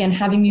 because again,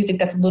 having music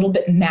that's a little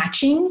bit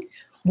matching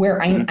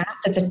where I'm at,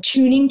 that's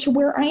attuning to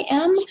where I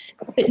am,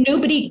 that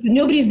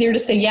nobody's there to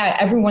say, yeah,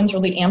 everyone's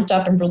really amped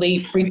up and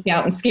really freaked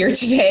out and scared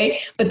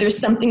today. But there's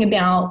something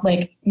about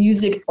like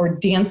music or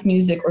dance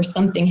music or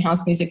something,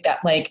 house music, that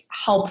like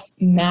helps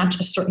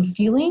match a certain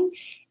feeling.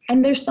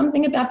 And there's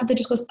something about that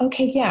just goes,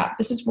 okay, yeah,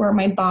 this is where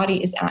my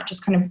body is at,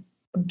 just kind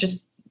of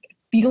just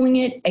feeling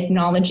it,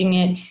 acknowledging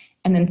it,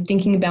 and then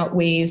thinking about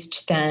ways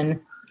to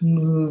then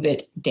move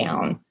it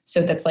down.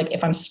 So that's like, if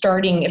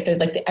there's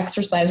like the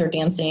exercise or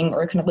dancing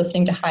or kind of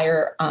listening to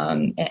higher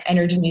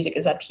energy music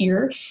is up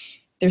here,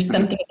 there's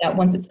something that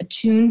once it's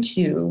attuned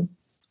to,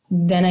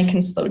 then I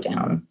can slow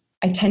down.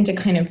 I tend to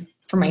kind of,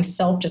 for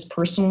myself, just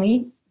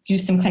personally, do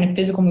some kind of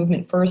physical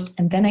movement first,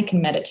 and then I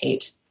can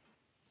meditate.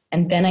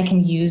 And then I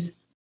can use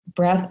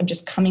breath of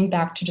just coming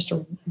back to just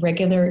a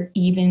regular,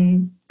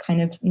 even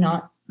kind of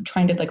not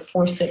trying to like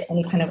force it,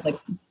 any kind of like,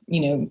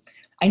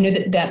 I know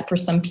that for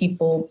some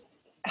people,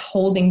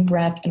 holding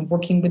breath and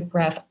working with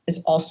breath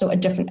is also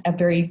a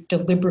very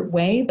deliberate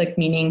way, like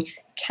meaning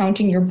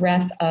counting your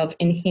breath of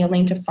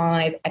inhaling to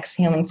 5,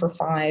 exhaling for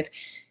 5,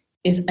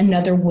 is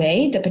another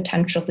way that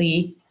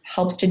potentially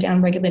helps to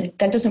downregulate.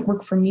 That doesn't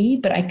work for me,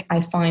 but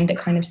I find that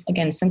kind of,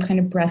 again, some kind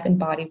of breath and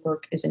body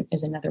work is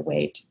another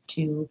way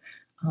to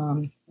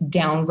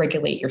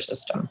downregulate your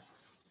system.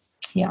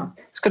 Yeah.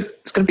 It's going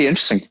to be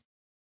interesting.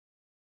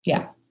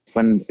 Yeah.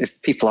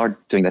 If people are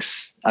doing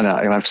this, and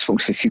I've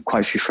spoken to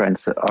quite a few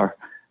friends that are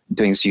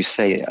doing, as you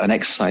say, an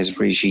exercise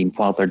regime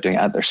while they're doing it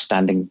at their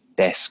standing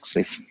desks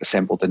they've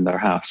assembled in their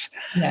house.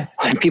 Yes.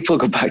 When people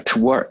go back to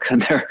work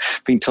and they're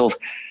being told,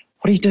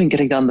 what are you doing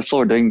getting down the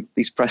floor doing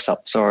these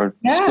press-ups or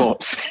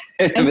squats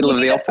in the middle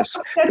of the office?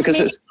 Because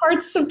it's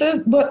parts of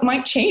what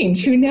might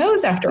change. Who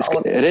knows after all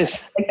of it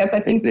is. Because I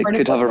think it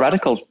could have a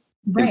radical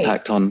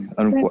impact on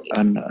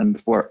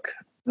work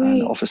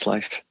and office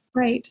life.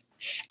 Right.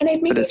 And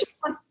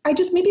I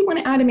just maybe want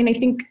to add, I mean, I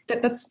think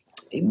that's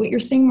what you're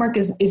saying, Mark,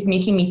 is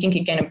making me think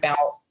again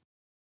about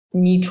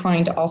me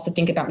trying to also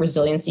think about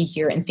resiliency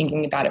here and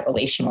thinking about it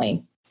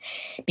relationally.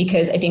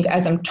 Because I think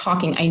as I'm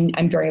talking,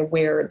 I'm very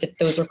aware that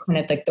those are kind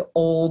of like the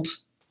old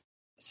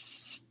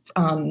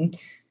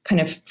kind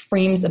of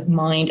frames of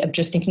mind of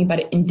just thinking about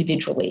it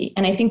individually.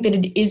 And I think that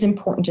it is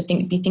important to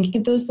be thinking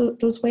of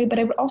those way. But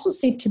I would also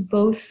say to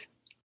both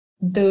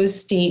those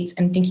states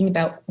and thinking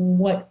about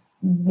what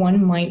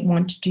one might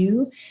want to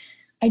do,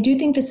 I do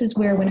think this is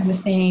where, when I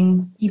was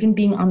saying, even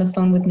being on the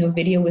phone with no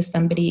video with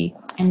somebody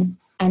and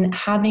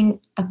having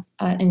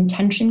an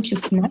intention to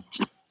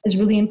connect is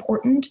really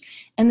important.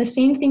 And the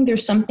same thing,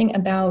 there's something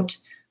about,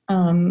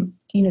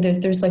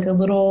 there's like a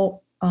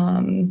little,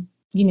 kind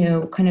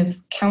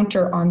of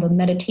counter on the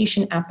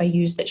meditation app I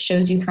use that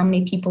shows you how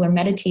many people are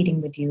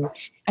meditating with you.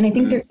 And I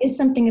think there is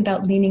something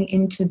about leaning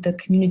into the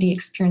community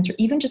experience, or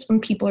even just when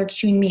people are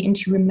cueing me in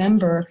to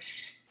remember,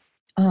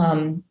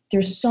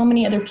 there's so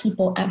many other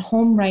people at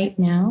home right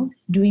now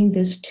doing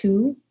this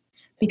too,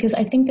 because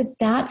I think that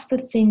that's the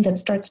thing that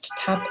starts to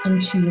tap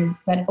into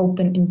that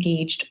open,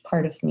 engaged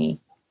part of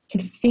me, to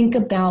think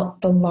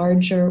about the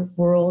larger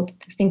world,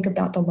 to think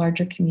about the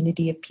larger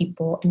community of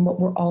people and what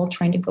we're all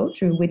trying to go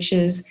through, which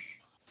is,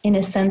 in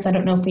a sense, I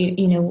don't know if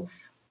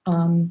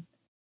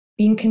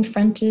being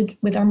confronted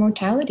with our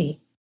mortality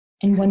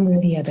in one way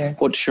or the other.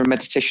 What's your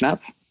meditation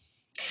app?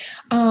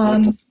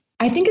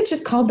 I think it's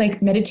just called like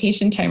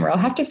Meditation Timer. I'll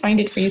have to find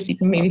it for you so you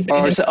can maybe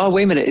find it.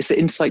 Wait a minute. Is it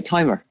Insight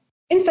Timer?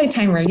 Insight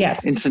Timer,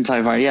 yes. Instant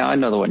Timer. Yeah, I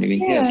know the one you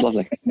mean. Yeah, it's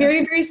lovely. It's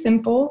very, very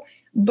simple.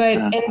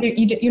 But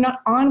you're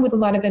not on with a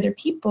lot of other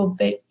people,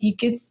 but you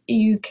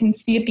can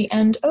see at the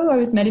end, I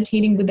was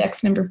meditating with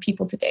X number of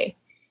people today.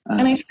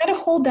 And I try to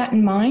hold that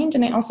in mind.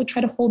 And I also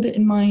try to hold it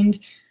in mind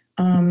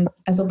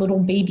as a little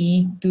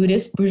baby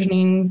Buddhist,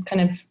 burgeoning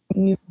kind of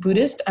new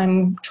Buddhist.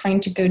 I'm trying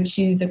to go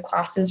to the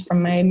classes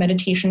from my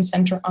meditation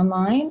center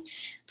online.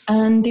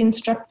 And the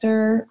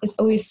instructor is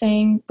always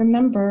saying,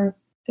 remember,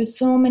 there's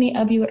so many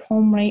of you at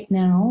home right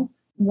now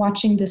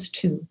watching this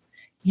too.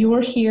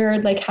 You're here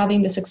like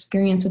having this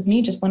experience with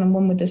me, just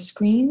one-on-one with this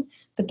screen,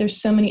 but there's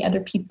so many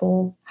other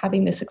people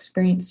having this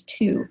experience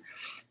too.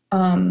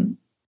 And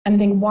I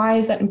think, why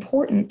is that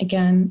important?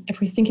 Again,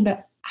 if we're thinking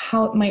about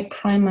how it might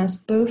prime us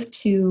both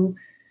to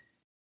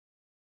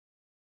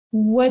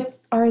what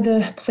are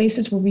the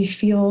places where we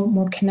feel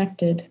more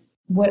connected?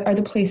 What are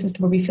the places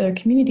where we feel our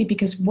community?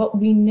 Because what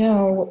we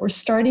know, what we're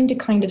starting to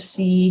kind of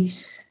see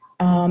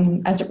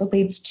as it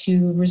relates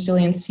to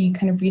resiliency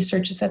kind of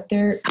research, is that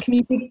their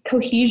community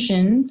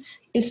cohesion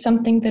is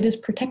something that is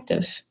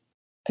protective,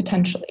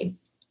 potentially,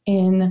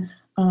 even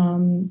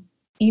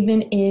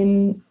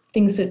in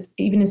things that,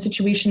 even in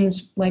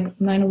situations like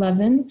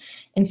 9/11,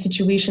 in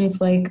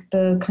situations like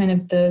the kind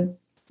of the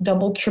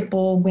double,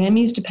 triple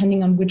whammies,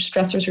 depending on which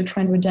stressors you're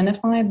trying to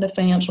identify, the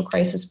financial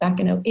crisis back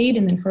in 2008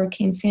 and then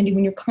Hurricane Sandy,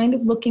 when you're kind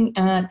of looking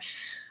at,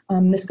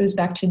 this goes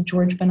back to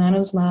George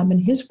Bonanno's lab and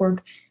his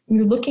work, when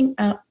you're looking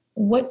at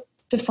what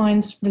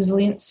defines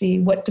resiliency,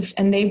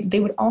 and they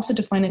would also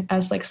define it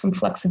as like some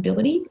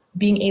flexibility,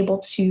 being able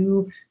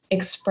to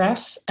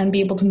express and be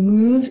able to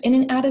move in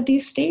and out of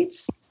these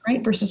states,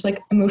 right? Versus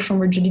like emotional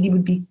rigidity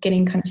would be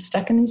getting kind of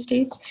stuck in these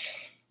states.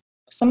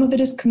 Some of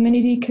it is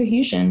community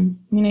cohesion.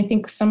 I mean, I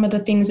think some of the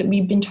things that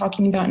we've been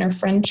talking about in our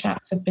friend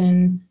chats have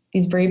been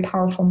these very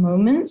powerful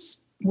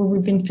moments where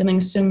we've been feeling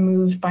so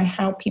moved by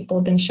how people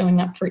have been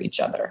showing up for each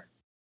other.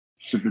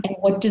 Mm-hmm. And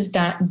what does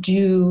that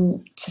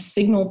do to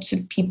signal to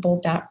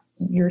people that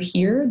you're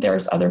here?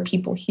 There's other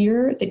people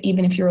here, that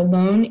even if you're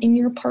alone in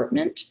your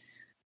apartment,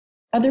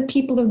 other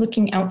people are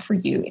looking out for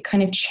you. It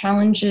kind of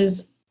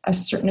challenges a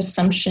certain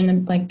assumption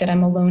of like that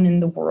I'm alone in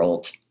the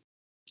world.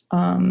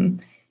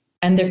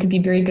 And there could be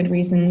very good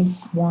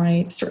reasons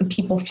why certain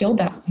people feel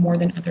that more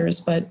than others.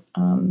 But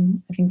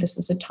I think this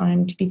is a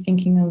time to be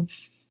thinking of,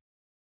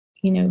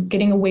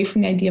 getting away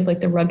from the idea of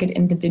like the rugged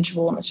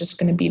individual, and it's just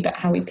going to be about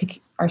how we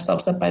pick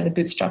ourselves up by the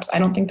bootstraps. I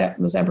don't think that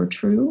was ever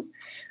true.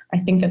 I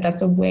think that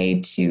that's a way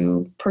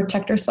to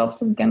protect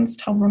ourselves against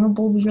how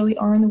vulnerable we really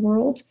are in the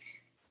world.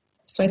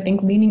 So I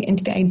think leaning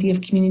into the idea of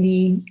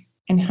community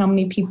and how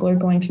many people are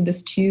going through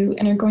this too,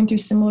 and are going through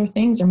similar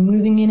things, are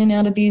moving in and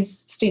out of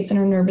these states in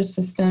our nervous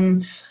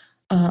system,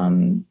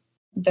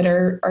 that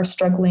are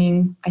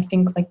struggling. I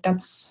think like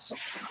that's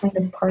kind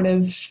of part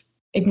of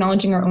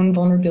acknowledging our own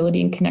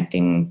vulnerability and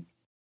connecting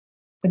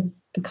with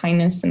the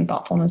kindness and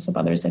thoughtfulness of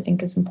others, I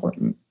think is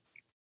important.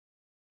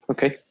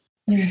 Okay.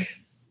 Yeah.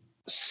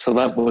 So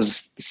that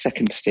was the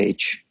second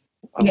stage.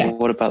 Yeah.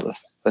 What about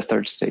the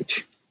third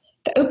stage?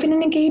 The open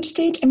and engaged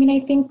stage. I mean, I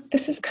think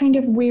this is kind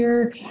of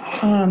where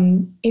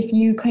if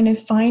you kind of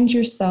find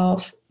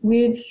yourself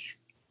with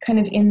kind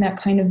of in that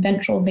kind of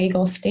ventral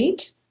vagal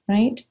state,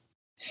 right?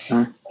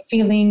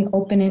 Feeling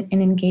open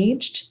and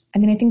engaged. I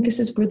mean, I think this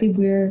is really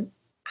where,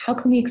 how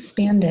can we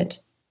expand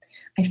it?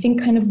 I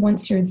think kind of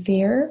once you're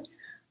there,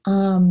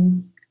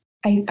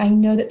 I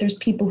know that there's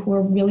people who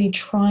are really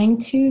trying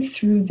to,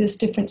 through this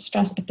different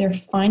stress, if they're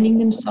finding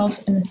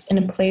themselves in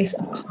a place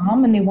of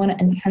calm and they want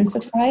to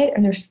intensify it,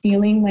 and they're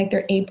feeling like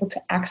they're able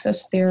to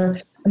access their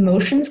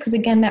emotions. Because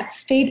again, that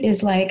state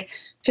is like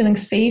feeling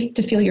safe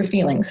to feel your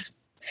feelings.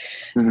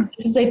 So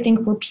this is, I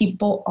think, where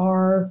people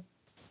are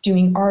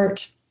doing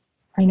art.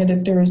 I know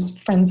that there's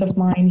friends of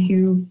mine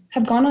who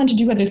have gone on to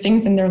do other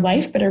things in their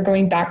life, but are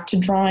going back to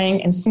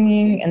drawing and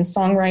singing and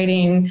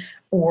songwriting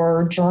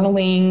or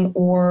journaling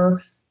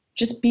or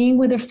just being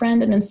with a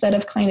friend. And instead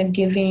of kind of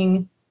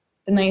giving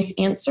the nice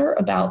answer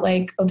about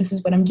like, oh, this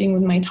is what I'm doing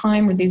with my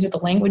time, or these are the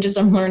languages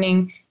I'm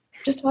learning,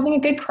 just having a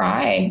good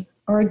cry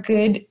or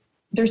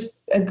there's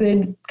a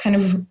good kind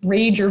of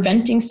rage or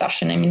venting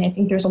session. I mean, I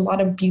think there's a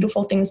lot of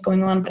beautiful things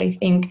going on, but I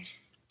think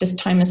this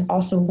time is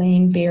also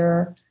laying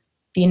bare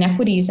the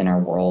inequities in our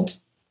world.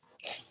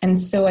 And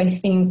so I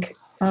think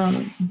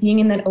being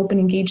in that open,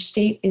 engaged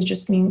state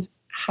just means,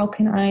 how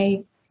can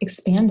I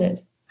expand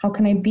it? How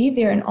can I be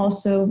there? And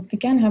also,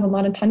 again, have a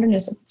lot of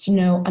tenderness to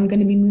know I'm going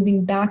to be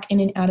moving back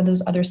in and out of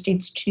those other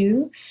states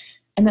too.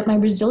 And that my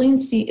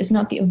resiliency is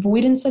not the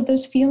avoidance of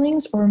those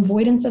feelings or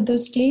avoidance of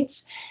those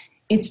states.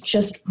 It's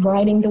just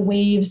riding the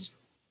waves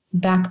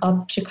back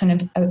up to kind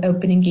of an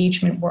open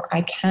engagement where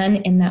I can,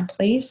 in that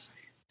place,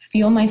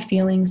 feel my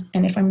feelings.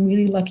 And if I'm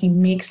really lucky,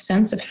 make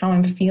sense of how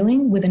I'm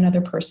feeling with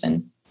another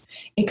person.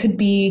 It could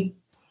be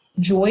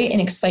joy and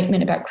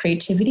excitement about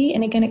creativity.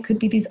 And again, it could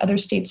be these other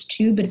states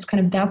too, but it's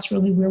kind of, that's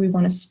really where we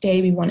want to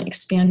stay. We want to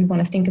expand. We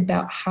want to think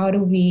about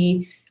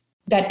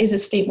that is a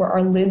state where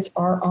our lids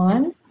are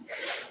on,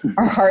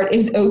 our heart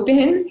is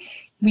open.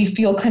 We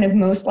feel kind of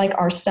most like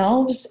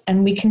ourselves,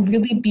 and we can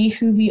really be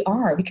who we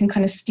are. We can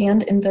kind of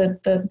stand in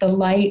the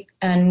light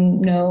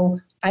and know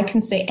I can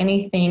say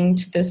anything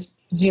to this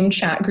Zoom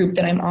chat group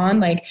that I'm on.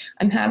 Like,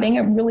 I'm having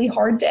a really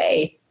hard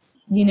day.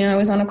 You know, I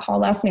was on a call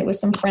last night with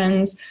some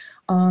friends.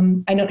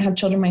 I don't have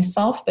children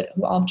myself, but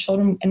who all have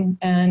children,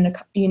 and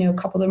a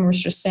couple of them were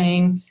just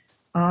saying,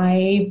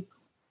 I'm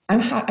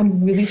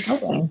really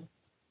struggling.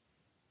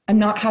 I'm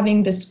not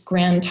having this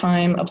grand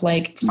time of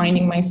like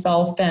finding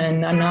myself.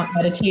 Then I'm not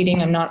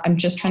meditating. I'm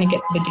just trying to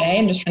get through the day.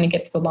 I'm just trying to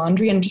get through the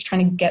laundry. I'm just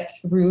trying to get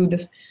through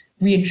the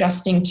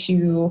readjusting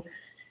to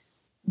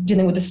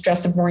dealing with the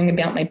stress of worrying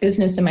about my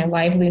business and my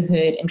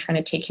livelihood and trying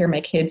to take care of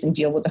my kids and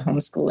deal with the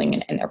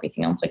homeschooling and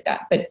everything else like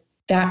that. But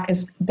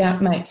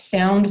that might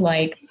sound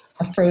like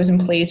a frozen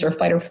place or a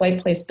fight or flight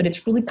place, but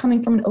it's really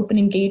coming from an open,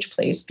 engaged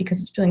place,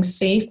 because it's feeling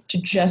safe to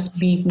just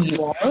be who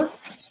you are,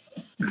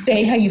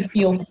 say how you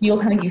feel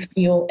how you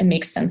feel, and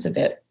make sense of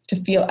it. To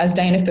feel, as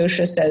Diana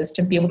Fosha says,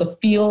 to be able to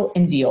feel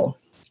and deal,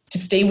 to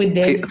stay with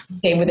it,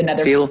 stay with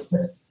another. Feel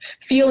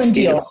and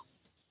deal.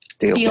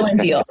 Feel and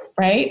deal,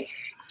 right?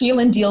 Feel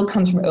and deal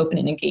comes from open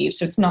and engaged.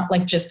 So it's not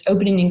like just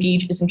open and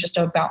engaged isn't just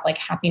about like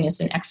happiness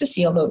and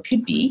ecstasy, although it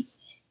could be.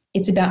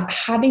 It's about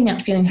having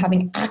that feeling,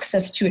 having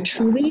access to it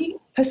truly,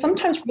 because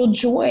sometimes real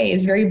joy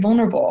is very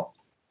vulnerable.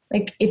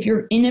 Like if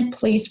you're in a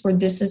place where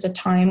this is a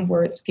time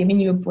where it's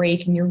giving you a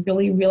break and you're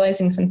really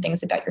realizing some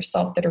things about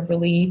yourself that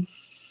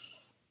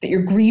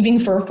you're grieving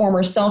for a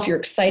former self, you're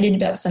excited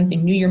about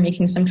something new, you're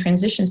making some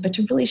transitions, but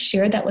to really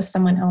share that with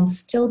someone else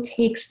still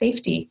takes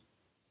safety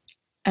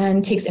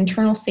and takes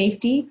internal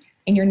safety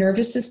in your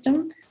nervous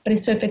system. But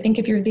so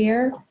if you're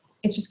there,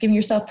 it's just giving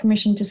yourself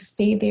permission to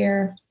stay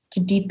there, to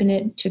deepen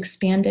it, to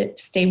expand it,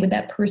 stay with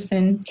that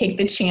person, take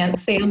the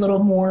chance, say a little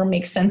more,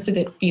 make sense of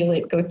it, feel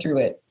it, go through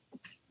it.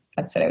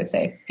 That's what I would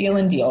say. Feel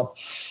and deal.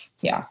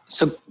 Yeah.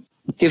 So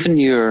given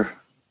your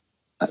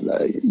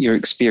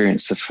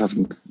experience of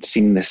having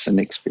seen this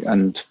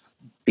and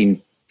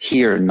been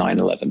here in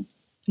 9/11,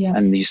 yeah.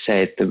 And you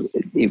said that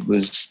it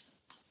was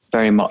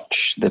very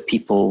much the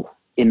people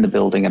in the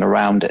building and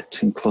around it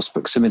in close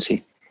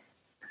proximity.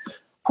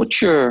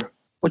 What's your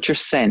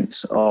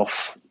sense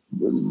of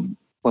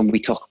when we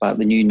talk about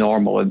the new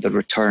normal and the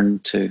return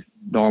to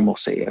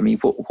normalcy? I mean,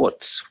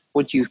 what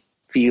do you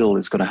feel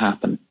is going to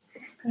happen?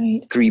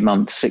 Right. 3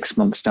 months, 6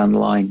 months down the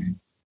line?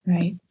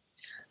 Right.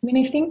 I mean,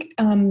 I think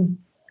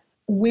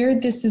where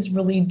this is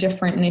really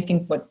different, and I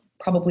think what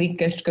probably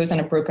goes on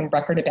a broken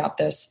record about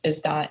this,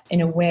 is that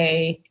in a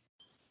way,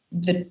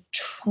 the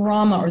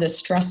trauma or the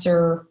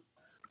stressor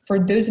for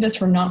those of us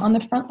who are not on the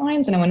front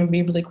lines, and I want to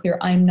be really clear,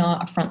 I'm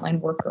not a frontline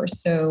worker,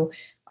 so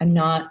I'm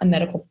not a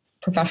medical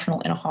professional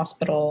in a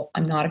hospital.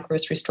 I'm not a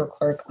grocery store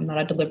clerk. I'm not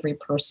a delivery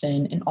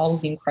person, and all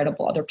of the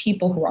incredible other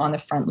people who are on the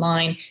front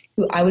line,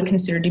 who I would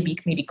consider to be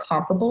maybe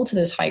comparable to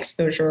those high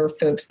exposure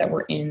folks that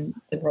were in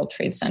the World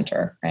Trade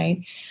Center,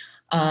 right?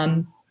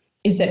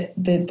 Is that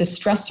the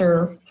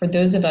stressor for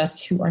those of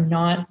us who are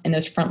not in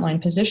those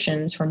frontline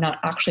positions, who are not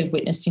actually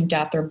witnessing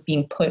death or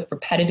being put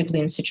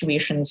repetitively in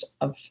situations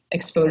of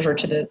exposure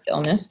to the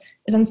illness,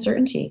 is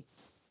uncertainty,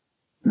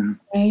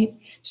 right?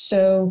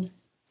 So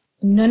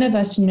none of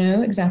us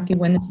know exactly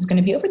when this is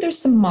going to be over. There's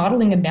some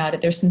modeling about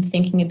it. There's some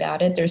thinking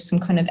about it. There's some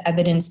kind of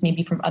evidence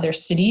maybe from other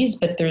cities,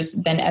 but there's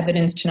then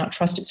evidence to not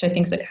trust it. So I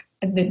think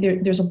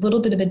there's a little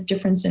bit of a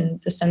difference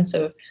in the sense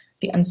of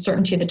the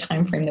uncertainty of the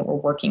time frame that we're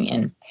working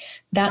in.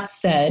 That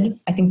said,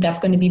 I think that's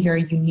going to be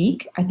very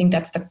unique. I think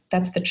that's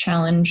the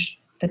challenge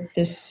that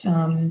this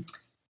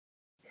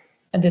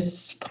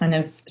kind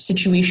of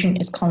situation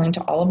is calling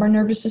to all of our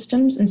nervous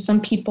systems. And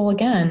some people,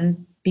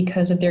 again,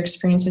 because of their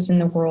experiences in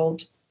the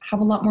world, have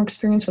a lot more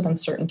experience with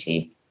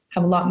uncertainty,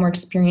 have a lot more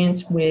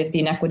experience with the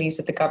inequities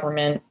of the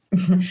government,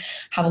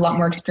 have a lot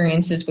more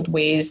experiences with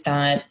ways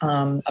that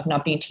of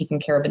not being taken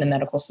care of in the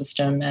medical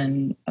system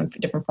and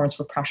different forms of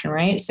oppression,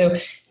 right? So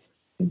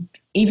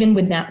even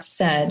with that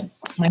said,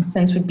 my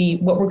sense would be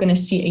what we're going to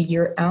see a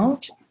year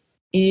out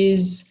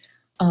is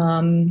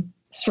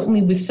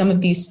certainly with some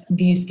of these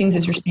things,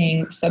 as you're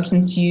saying,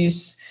 substance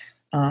use,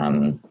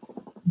 being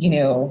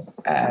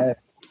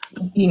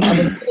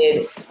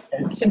elevated,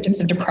 symptoms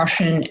of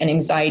depression and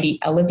anxiety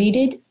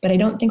elevated, but I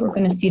don't think we're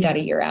going to see that a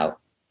year out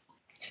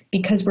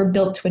because we're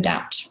built to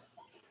adapt.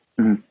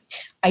 Mm-hmm.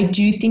 I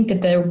do think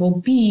that there will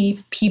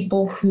be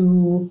people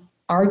who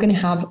are going to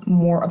have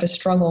more of a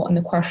struggle, and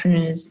the question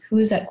is, who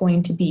is that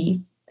going to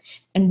be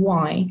and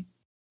why?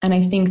 And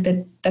I think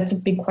that that's a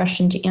big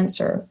question to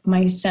answer.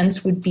 My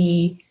sense would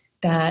be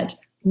that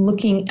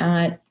looking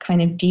at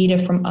kind of data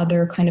from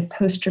other kind of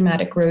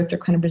post-traumatic growth or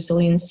kind of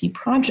resiliency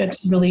projects,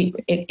 really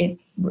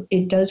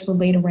it does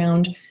relate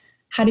around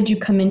how did you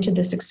come into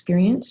this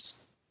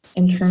experience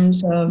in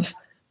terms of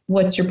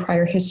what's your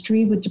prior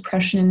history with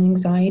depression and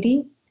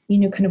anxiety,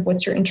 kind of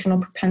what's your internal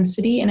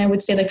propensity. And I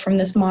would say, like, from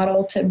this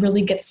model to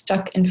really get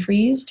stuck and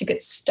freeze, to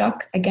get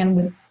stuck again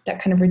with that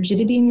kind of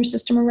rigidity in your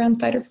system around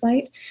fight or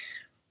flight,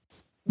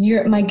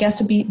 my guess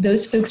would be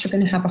those folks are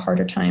going to have a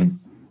harder time.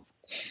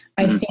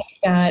 I think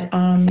that,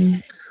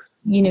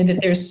 that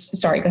there's,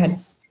 sorry, go ahead.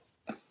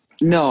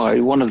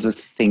 No, one of the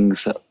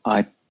things that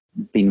I've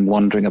been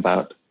wondering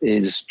about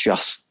is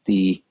just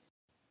the,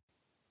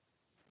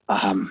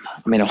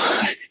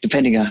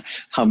 depending on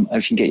how,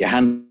 if you can get your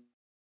hands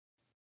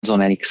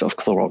on any sort of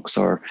Clorox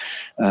or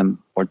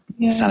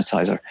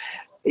sanitizer,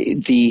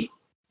 the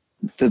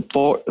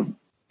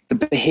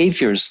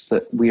behaviors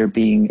that we are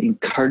being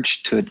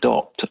encouraged to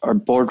adopt are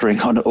bordering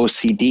on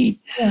OCD.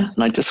 Yes.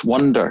 And I just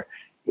wonder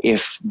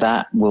if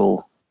that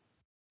will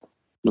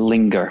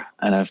linger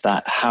and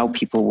how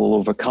people will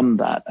overcome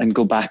that and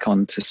go back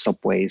onto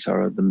subways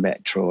or the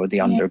metro or the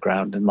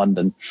underground in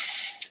London,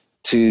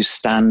 to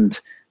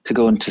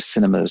go into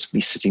cinemas,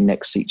 be sitting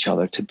next to each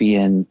other, to be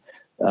in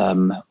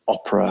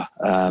opera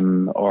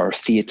or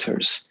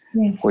theatres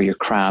where you're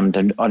crammed,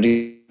 and on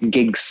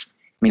gigs.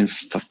 I mean,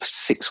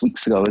 6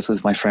 weeks ago, I was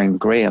with my friend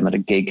Graham at a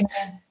gig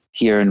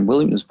here in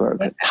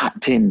Williamsburg,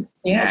 packed in,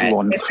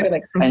 everyone.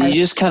 And you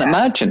just can't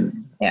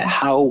imagine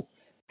how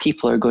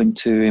people are going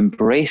to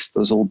embrace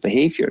those old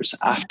behaviors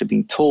after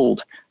being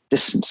told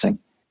distancing.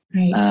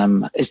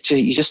 Right.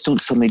 You just don't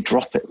suddenly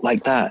drop it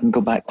like that and go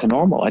back to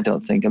normal, I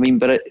don't think. I mean,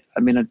 but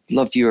I'd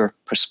love your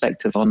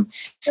perspective on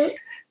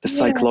the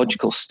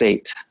psychological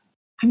state.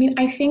 I mean,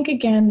 I think,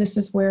 again, this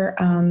is where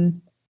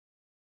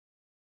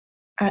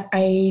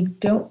I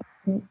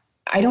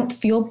don't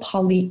feel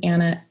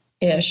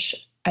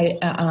Pollyanna-ish.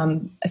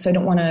 So I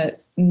don't want to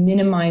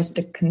minimize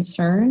the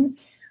concern,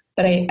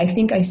 but I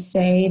think I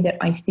say that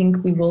I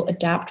think we will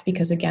adapt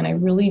because, again, I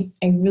really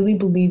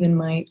believe in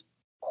my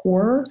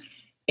core,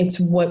 it's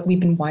what we've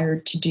been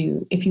wired to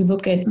do. If you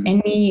look at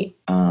any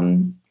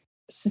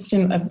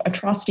system of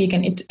atrocity,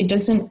 again, it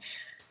doesn't.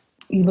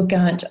 You look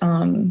at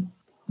the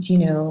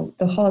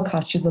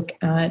Holocaust. You look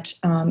at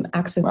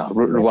acts of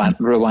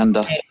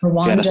Rwanda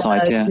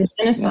genocide.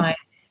 Genocide.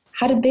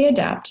 How did they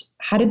adapt?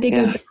 How did they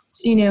go?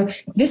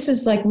 This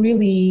is like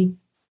really,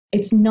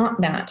 it's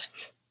not that.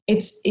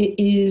 It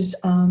is.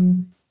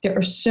 There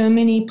are so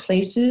many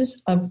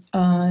places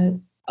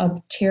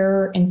of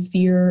terror and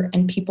fear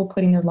and people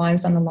putting their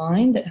lives on the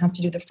line that have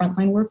to do with the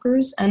frontline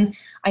workers. And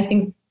I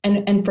think,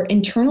 and for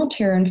internal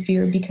terror and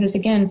fear, because,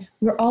 again,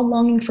 we're all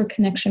longing for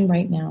connection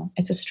right now.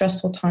 It's a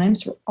stressful time.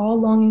 So we're all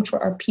longing for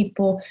our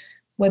people,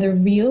 whether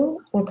real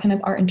or kind of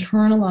our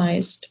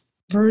internalized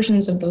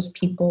versions of those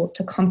people,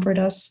 to comfort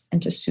us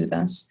and to soothe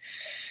us.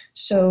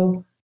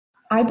 So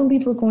I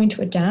believe we're going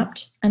to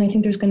adapt. And I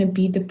think there's going to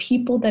be the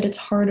people that it's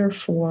harder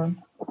for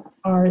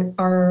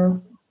are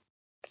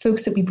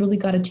folks that we've really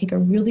got to take a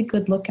really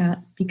good look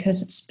at,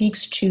 because it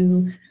speaks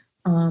to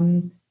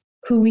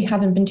who we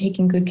haven't been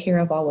taking good care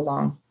of all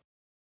along,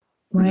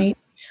 right?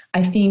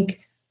 I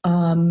think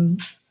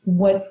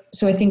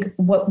so I think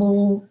what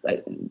will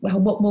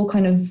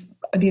kind of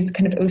these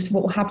kind of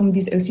what will happen with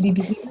these OCD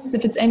behaviors?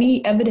 If it's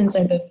any evidence,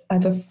 I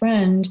have a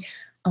friend,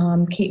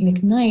 Kate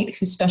McKnight,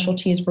 whose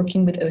specialty is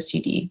working with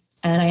OCD.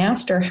 And I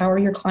asked her, how are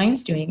your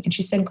clients doing? And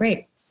she said,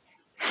 great.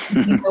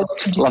 You know what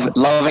to do.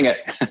 Loving it.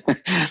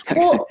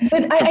 Well,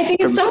 but I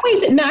think in some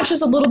ways it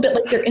matches a little bit,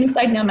 like their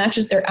inside now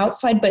matches their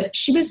outside, but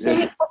she was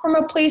saying it from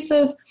a place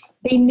of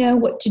they know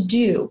what to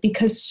do,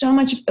 because so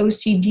much of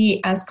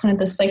OCD as kind of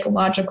the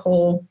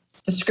psychological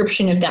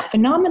description of that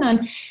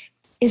phenomenon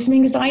is an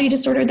anxiety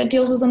disorder that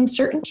deals with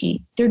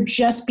uncertainty. They're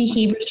just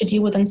behaviors to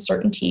deal with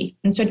uncertainty.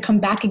 And so I'd come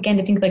back again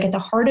to think like at the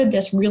heart of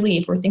this, really,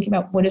 if we're thinking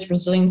about what is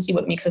resiliency,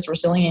 what makes us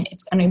resilient,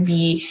 it's going to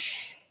be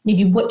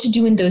maybe what to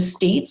do in those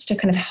states to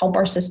kind of help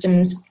our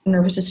systems,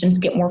 nervous systems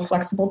get more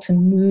flexible, to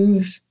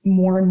move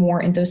more and more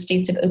in those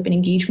states of open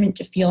engagement,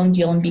 to feel and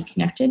deal and be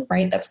connected,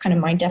 right? That's kind of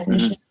my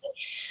definition.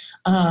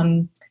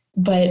 Mm-hmm.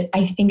 But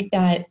I think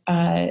that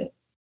I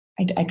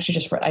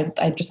just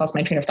lost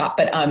my train of thought,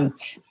 but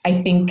I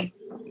think,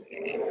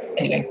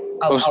 anyway.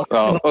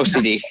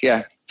 OCD,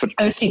 yeah.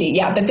 OCD,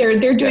 yeah. But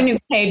they're doing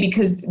okay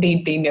because they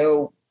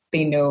know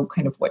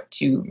kind of what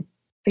to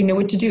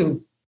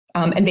do.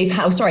 And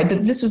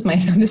this was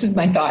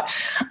my thought,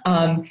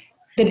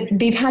 that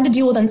they've had to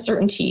deal with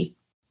uncertainty.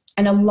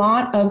 And a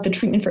lot of the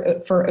treatment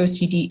for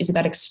OCD is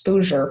about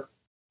exposure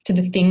to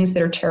the things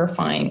that are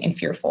terrifying and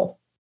fearful.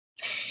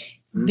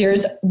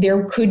 Mm-hmm.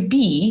 There could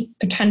be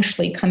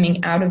potentially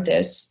coming out of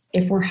this,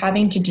 if we're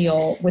having to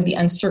deal with the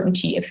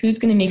uncertainty of who's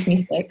going to make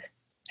me sick,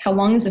 how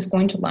long is this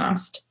going to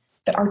last,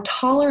 that our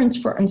tolerance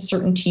for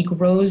uncertainty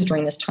grows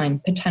during this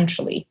time,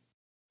 potentially.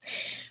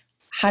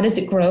 How does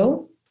it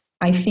grow?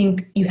 I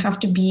think you have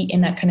to be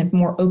in that kind of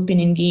more open,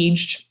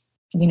 engaged,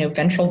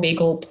 ventral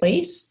vagal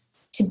place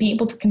to be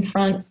able to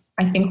confront,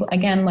 I think,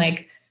 again,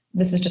 like,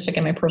 this is just,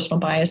 again, my personal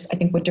bias, I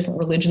think what different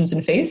religions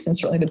and faiths, and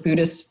certainly the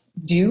Buddhists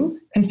do,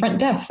 confront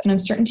death and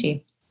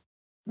uncertainty.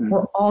 Mm-hmm.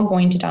 We're all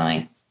going to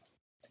die.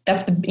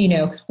 That's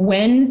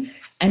when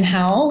and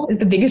how is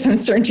the biggest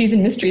uncertainties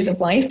and mysteries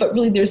of life, but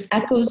really there's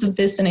echoes of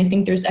this, and I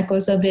think there's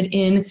echoes of it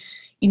in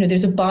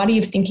there's a body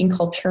of thinking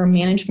called terror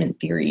management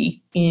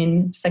theory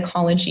in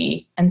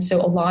psychology. And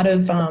so a lot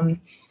of, I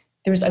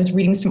was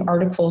reading some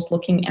articles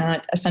looking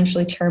at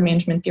essentially terror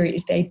management theory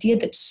is the idea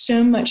that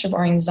so much of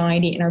our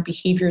anxiety and our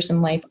behaviors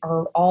in life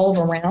are all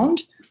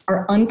around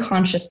our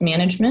unconscious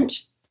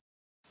management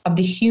of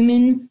the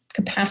human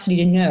capacity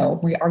to know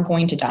we are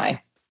going to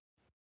die.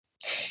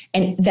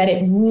 And that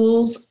it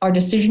rules our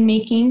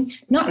decision-making,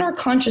 not in our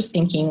conscious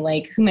thinking,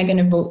 like, who am I going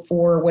to vote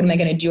for? What am I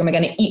going to do? Am I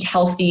going to eat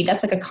healthy?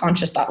 That's like a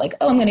conscious thought, like,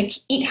 I'm going to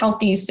eat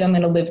healthy, so I'm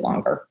going to live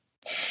longer.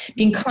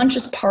 The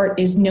unconscious part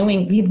is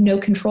knowing we have no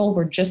control.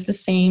 We're just the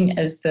same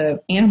as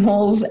the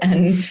animals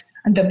and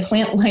the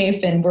plant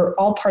life, and we're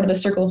all part of the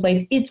circle of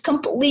life. It's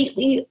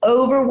completely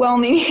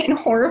overwhelming and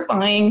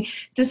horrifying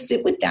to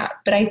sit with that.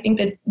 But I think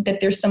that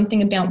there's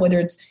something about whether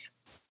it's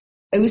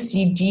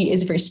OCD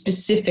is a very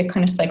specific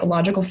kind of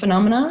psychological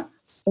phenomena,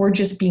 or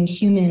just being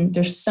human.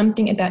 There's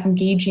something about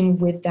engaging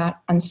with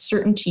that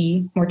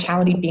uncertainty,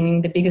 mortality being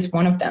the biggest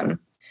one of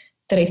them,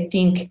 that I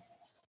think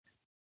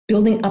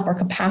building up our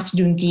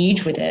capacity to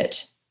engage with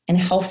it in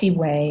a healthy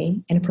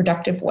way, in a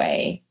productive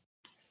way,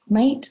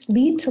 might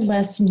lead to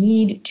less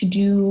need to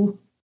do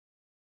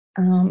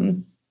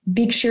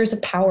big shares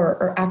of power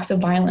or acts of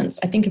violence.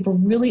 I think if we're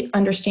really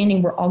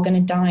understanding we're all going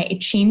to die, it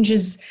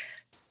changes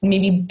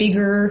maybe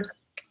bigger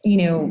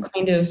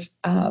kind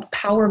of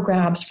power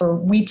grabs for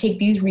we take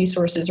these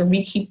resources or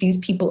we keep these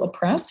people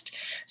oppressed.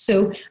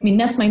 So,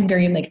 that's my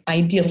very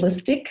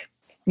idealistic,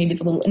 maybe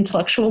it's a little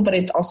intellectual, but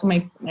it's also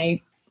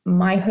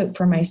my hope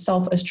for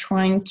myself as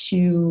trying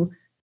to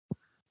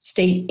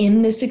stay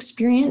in this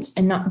experience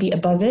and not be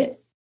above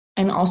it.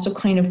 And also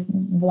kind of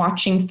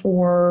watching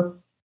for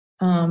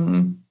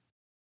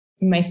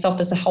myself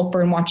as a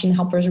helper and watching the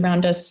helpers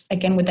around us,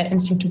 again, with that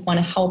instinct to want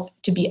to help,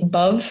 to be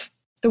above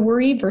the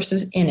worry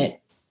versus in it.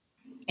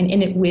 And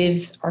in it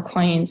with our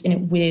clients, in it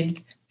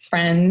with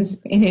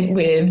friends, in it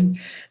with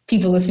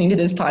people listening to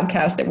this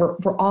podcast, that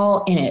we're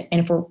all in it.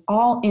 And if we're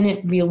all in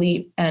it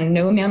really, and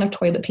no amount of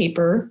toilet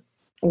paper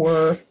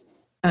or,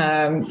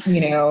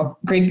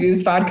 Grey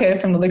Goose vodka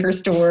from the liquor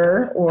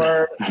store,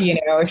 or,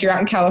 if you're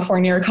out in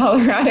California or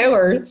Colorado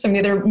or some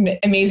of the other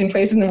amazing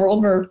places in the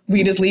world where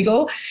weed is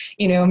legal,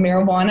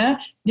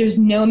 marijuana, there's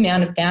no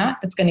amount of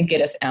that's going to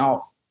get us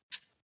out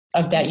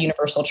of that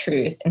universal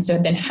truth. And so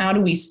then how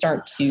do we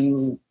start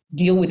to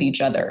deal with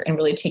each other and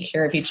really take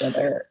care of each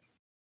other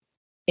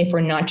if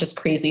we're not just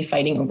crazily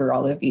fighting over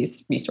all of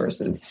these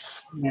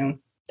resources?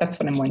 That's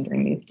what I'm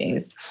wondering these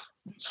days.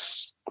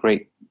 It's a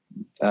great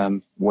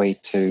way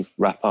to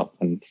wrap up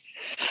and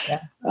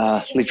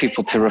leave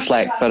people to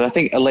reflect. But I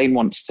think Elaine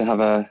wants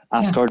to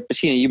ask her.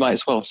 Bettina, you might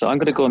as well. So I'm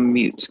going to go on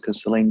mute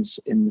because Elaine's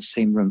in the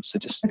same room. So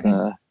just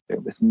bear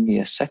with me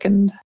a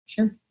second.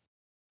 Sure.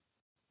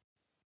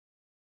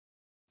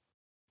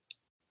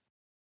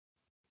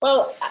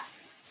 Well,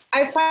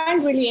 I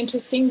find really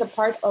interesting the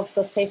part of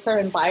the safer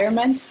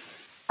environment.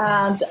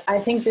 And I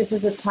think this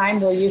is a time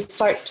where you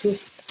start to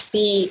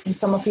see in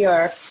some of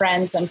your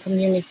friends and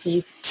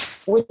communities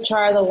which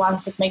are the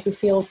ones that make you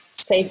feel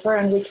safer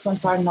and which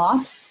ones are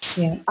not.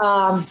 Yeah.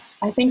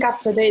 I think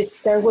after this,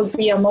 there will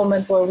be a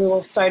moment where we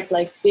will start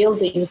like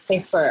building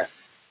safer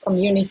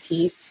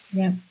communities.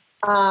 Yeah.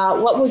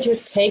 What would your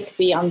take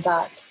be on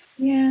that?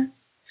 Yeah,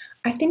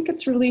 I think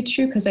it's really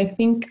true because I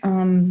think,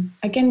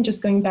 again,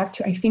 just going back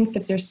to, I think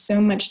that there's so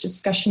much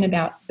discussion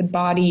about the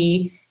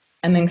body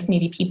amongst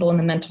maybe people in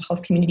the mental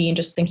health community and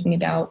just thinking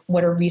about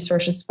what are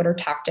resources, what are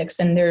tactics.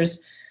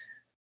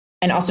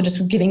 And also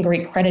just giving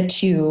great credit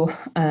to,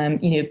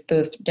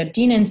 both Deb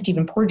Dina and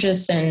Stephen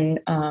Porges and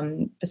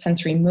the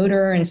sensory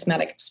motor and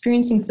somatic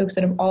experiencing folks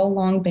that have all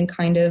along been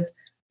kind of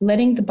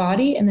letting the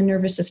body and the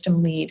nervous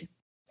system lead.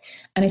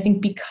 And I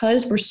think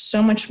because we're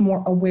so much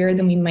more aware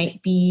than we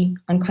might be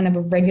on kind of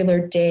a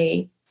regular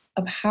day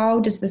of how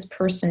does this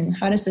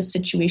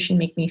situation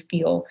make me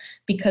feel?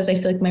 Because I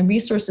feel like my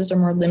resources are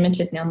more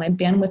limited now. My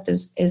bandwidth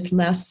is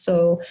less.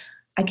 So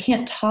I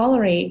can't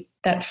tolerate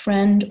that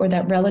friend or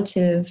that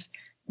relative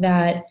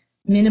that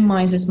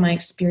minimizes my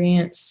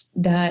experience,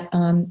 that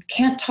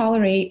can't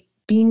tolerate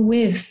being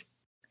with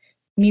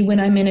me when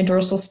I'm in a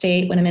dorsal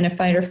state, when I'm in a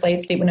fight or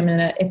flight state, when I'm in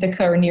a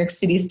Ithaca or New York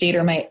City state,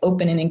 or my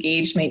open and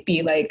engaged might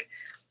be like,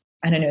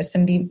 I don't know,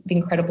 some of the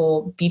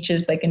incredible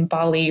beaches like in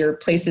Bali or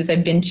places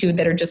I've been to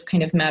that are just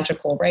kind of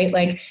magical, right?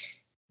 Like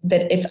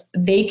that if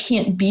they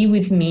can't be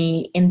with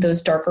me in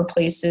those darker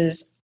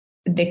places,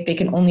 they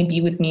can only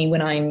be with me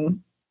when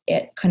I'm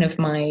at kind of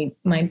my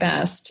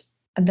best.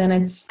 And then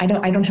I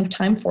don't have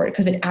time for it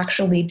because it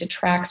actually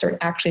detracts, or it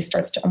actually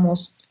starts to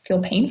almost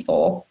feel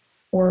painful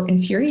or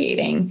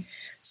infuriating.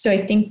 So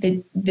I think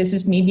that this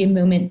is maybe a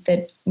moment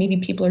that maybe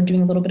people are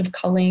doing a little bit of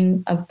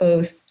culling of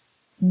both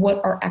what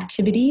are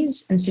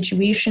activities and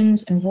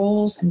situations and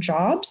roles and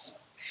jobs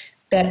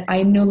that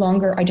I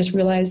just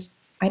realize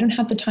I don't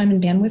have the time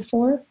and bandwidth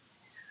for,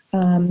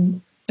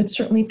 but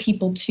certainly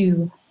people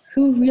too,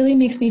 who really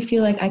makes me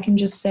feel like I can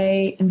just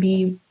say and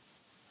be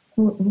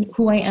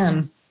who I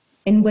am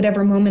in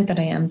whatever moment that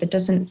I am. That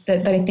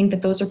I think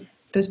that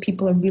those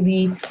people are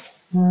really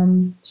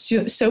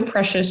so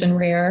precious and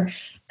rare.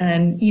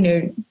 And,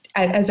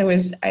 as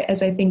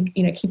I think,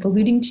 keep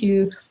alluding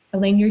to,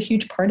 Elaine, you're a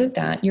huge part of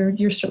that.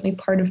 You're certainly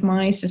part of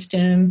my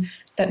system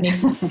that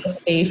makes me feel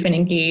safe and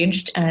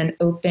engaged and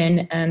open,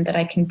 and that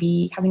I can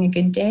be having a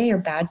good day or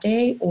bad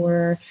day,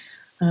 or,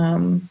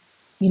 and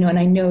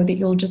I know that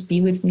you'll just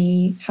be with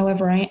me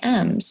however I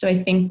am. So I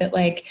think that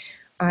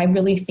I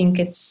really think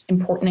it's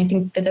important. I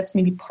think that that's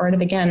maybe part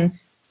of, again,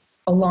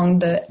 along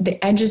the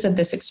edges of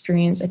this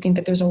experience. I think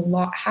that there's a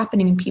lot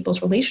happening in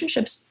people's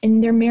relationships, in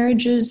their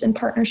marriages and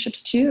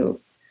partnerships too.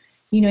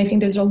 I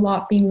think there's a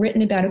lot being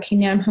written about, okay,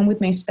 now I'm home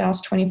with my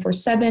spouse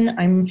 24/7.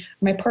 I'm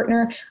my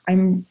partner.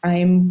 I'm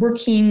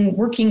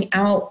working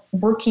out. I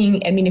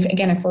mean,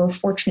 if we're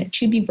fortunate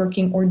to be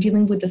working, or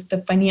dealing with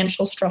the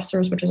financial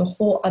stressors, which is a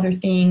whole other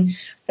thing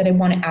that I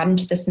want to add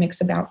into this mix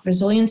about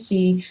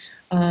resiliency,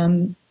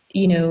 and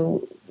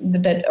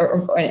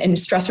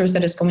stressors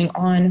that is going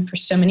on for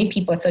so many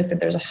people. I feel like that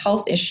there's a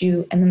health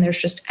issue, and then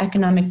there's just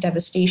economic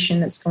devastation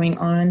that's going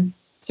on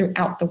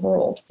throughout the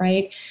world,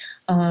 right?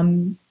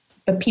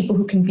 But people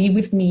who can be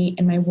with me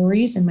in my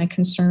worries and my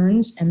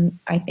concerns, and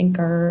I think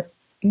are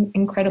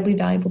incredibly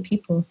valuable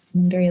people.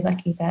 And I'm very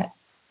lucky that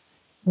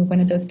we're one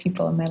of those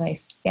people in my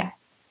life. Yeah.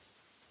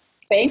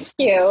 Thank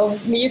you.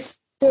 Me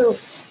too.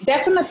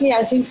 Definitely,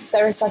 I think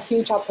there is a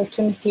huge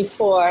opportunity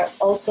for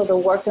also the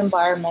work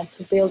environment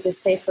to build these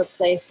safer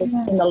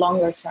places in the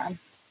longer term.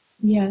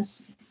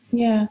 Yes.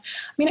 Yeah.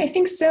 I mean, I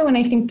think so. And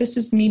I think this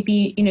is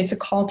maybe, it's a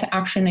call to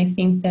action. I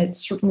think that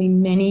certainly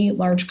many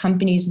large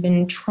companies have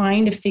been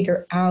trying to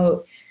figure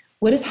out,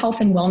 what does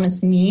health and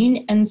wellness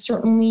mean? And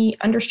certainly,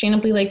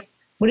 understandably,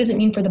 what does it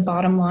mean for the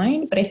bottom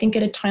line? But I think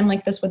at a time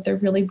like this, what they're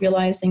really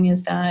realizing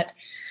is that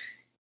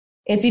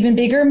it's even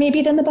bigger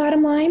maybe than the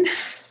bottom line,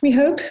 we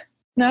hope.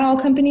 Not all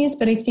companies,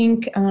 but I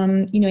think,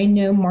 I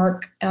know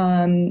Mark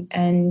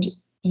and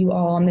you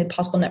all on the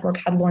Possible Network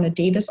had Lorna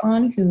Davis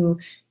on, who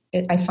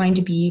I find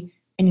to be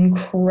an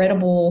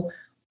incredibly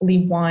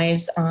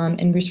wise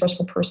and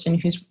resourceful person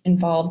who's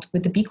involved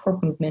with the B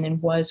Corp movement,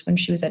 and was when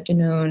she was at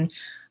Danone.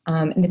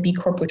 And the B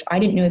Corp, which I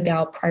didn't know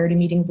about prior to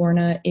meeting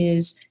Lorna,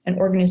 is an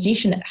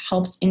organization that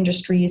helps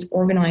industries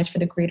organize for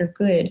the greater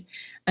good.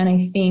 And I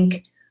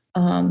think,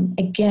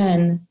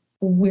 again,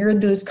 where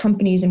those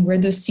companies and where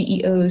those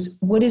CEOs,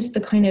 where do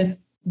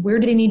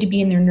they need to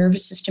be in their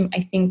nervous system,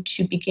 I think,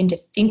 to begin to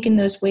think in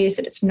those ways,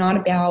 that it's not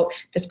about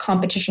this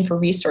competition for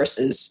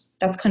resources.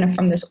 That's kind of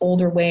from this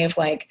older way of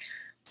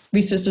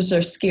resources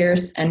are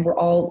scarce and we're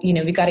all,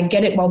 we got to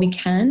get it while we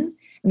can, and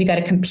we got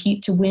to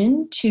compete to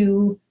win,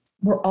 to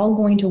we're all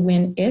going to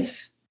win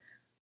if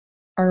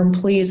our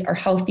employees are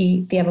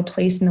healthy, they have a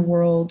place in the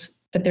world,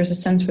 that there's a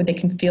sense where they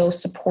can feel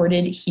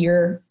supported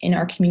here in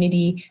our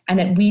community, and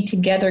that we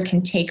together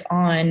can take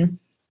on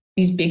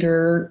these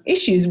bigger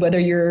issues, whether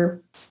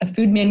you're a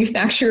food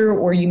manufacturer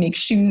or you make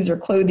shoes or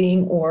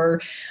clothing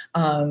or,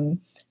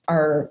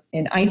 are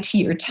in IT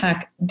or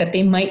tech, that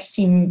they might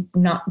seem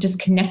not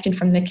disconnected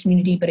from the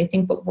community. But I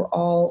think what we're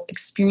all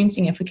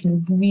experiencing, if we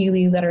can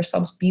really let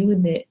ourselves be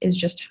with it, is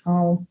just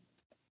how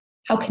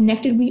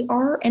connected we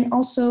are, and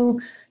also,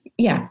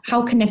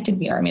 how connected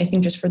we are. I mean, I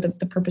think just for the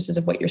purposes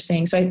of what you're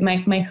saying. So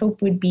my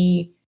hope would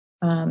be,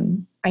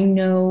 I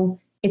know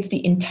it's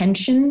the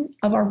intention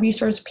of our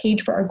resource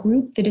page for our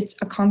group that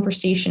it's a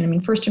conversation. I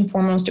mean, first and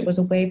foremost, it was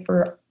a way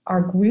for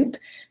our group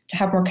to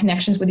have more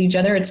connections with each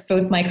other. It's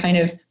both my kind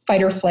of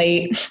fight or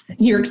flight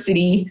New York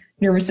City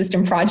nervous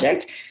system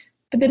project,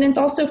 but then it's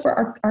also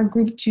for our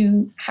group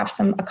to have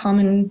a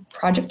common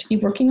project to be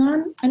working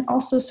on. And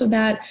also so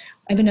that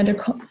I have another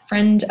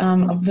friend,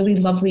 a really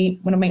lovely,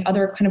 one of my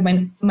other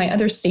my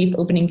other safe,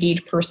 open,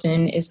 engaged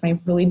person is my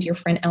really dear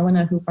friend,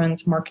 Elena, who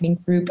runs a marketing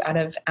group out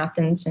of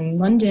Athens and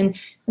London.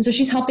 And so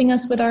she's helping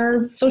us with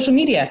our social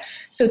media.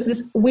 So it's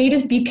this way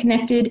to be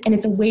connected, and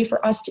it's a way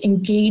for us to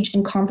engage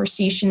in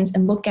conversations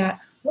and look at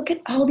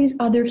all these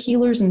other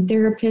healers and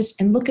therapists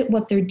and look at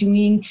what they're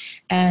doing.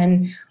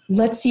 And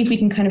let's see if we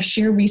can kind of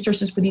share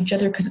resources with each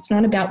other, because it's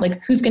not about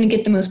like who's going to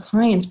get the most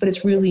clients, but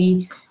it's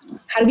really,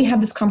 how do we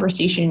have this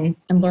conversation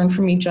and learn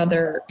from each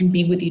other and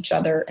be with each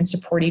other and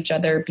support each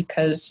other,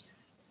 because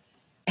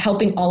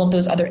helping all of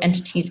those other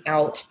entities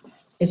out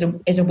is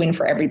a win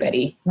for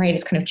everybody, right?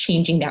 It's kind of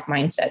changing that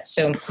mindset.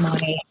 So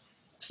my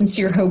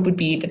sincere hope would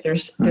be that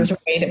there's a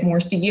way that more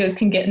CEOs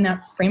can get in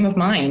that frame of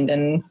mind,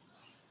 and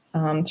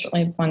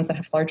certainly ones that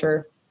have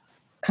larger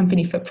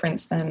company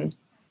footprints than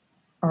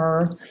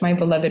our my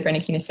beloved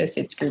Rennicke &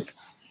 Associates group.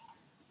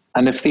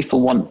 And if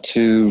people want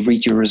to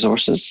read your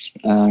resources,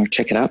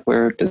 check it out,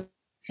 where do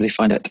they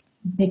find it?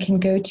 They can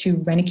go to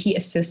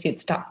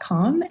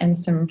rennickeassociates.com, and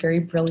some very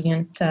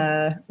brilliant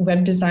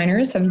web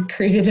designers have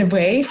created a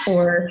way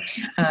for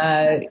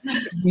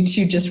you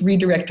to just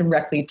redirect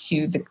directly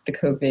to the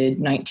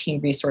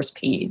COVID-19 resource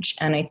page.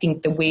 And I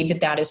think the way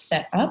that is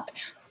set up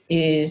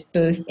is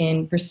both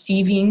in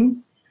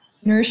receiving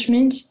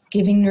nourishment,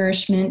 giving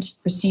nourishment,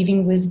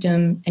 receiving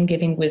wisdom, and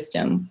giving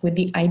wisdom, with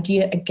the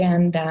idea,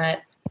 again,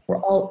 that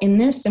we're all in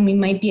this, and we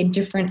might be at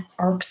different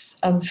arcs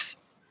of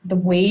the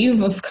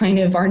wave of kind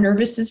of our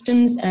nervous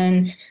systems.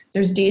 And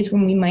there's days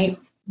when we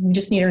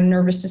just need our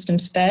nervous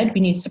systems fed.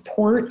 We need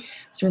support.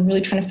 So we're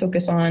really trying to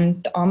focus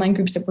on the online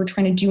groups that we're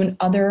trying to do, and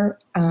other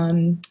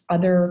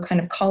kind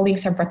of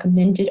colleagues have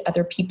recommended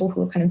other people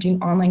who are kind of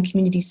doing online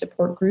community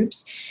support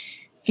groups.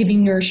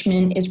 Giving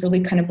nourishment is really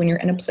kind of when you're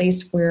in a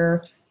place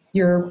where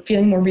you're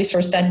feeling more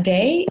resourced that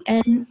day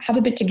and have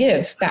a bit to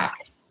give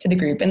back to the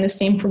group. And the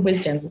same for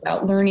wisdom,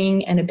 about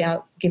learning and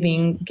about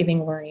giving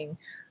learning.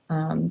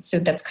 So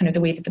that's kind of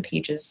the way that the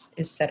page is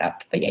set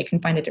up. But you can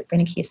find it at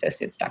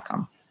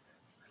rennickeassociates.com.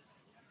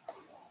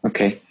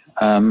 Okay.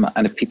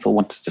 And if people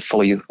wanted to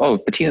follow you,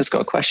 Bettina's got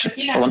a question.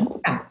 Yeah.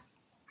 Hold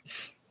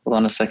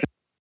on a second.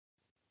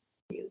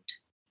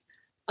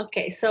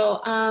 Okay,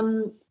 so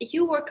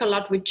you work a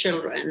lot with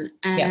children,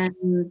 and yes.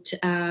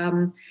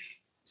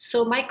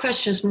 So my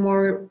question is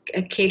more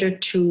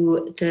catered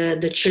to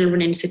the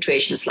children in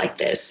situations like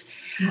this.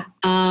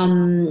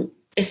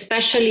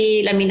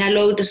 Especially, I mean, I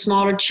know the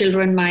smaller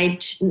children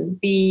might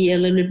be a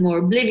little bit more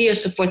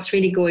oblivious of what's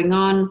really going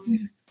on.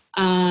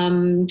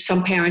 Mm-hmm.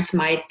 Some parents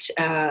might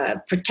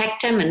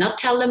protect them and not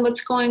tell them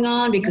what's going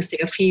on because they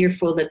are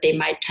fearful that they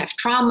might have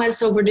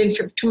traumas over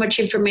too much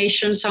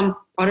information. Some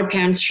other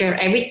parents share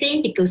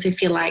everything because they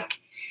feel like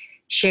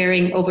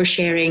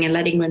oversharing and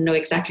letting them know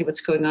exactly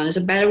what's going on is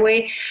a better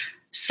way.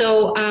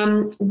 So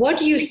what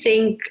do you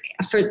think,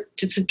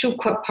 it's a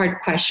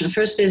two-part question.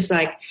 First is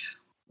like,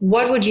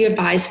 what would your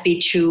advice be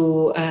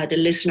to the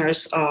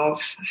listeners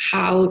of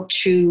how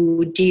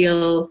to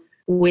deal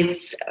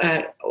with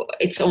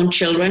its own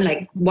children?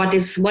 Like what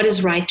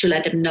is right to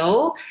let them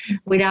know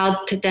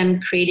without them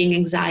creating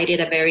anxiety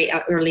at a very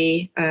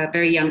early,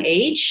 very young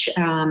age,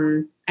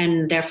 and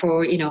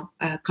therefore,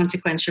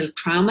 consequential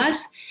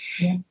traumas.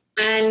 Yeah.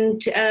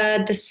 And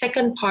the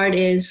second part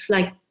is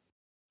like,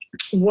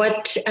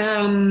 what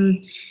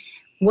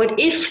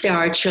if there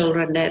are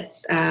children that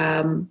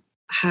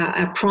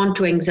are prone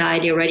to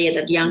anxiety already at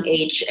that young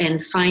age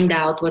and find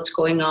out what's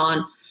going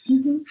on,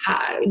 mm-hmm.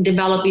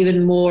 Develop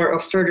even more or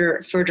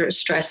further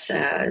stress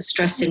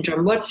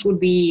syndrome? What would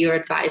be your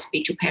advice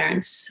to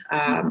parents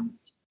on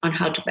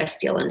how to best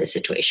deal in this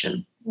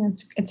situation? Yeah,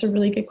 it's a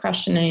really good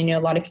question. And I know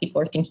a lot of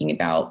people are thinking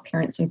about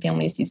parents and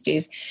families these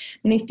days.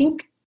 And I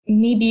think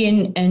maybe,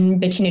 and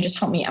Bettina, just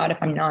help me out if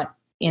I'm not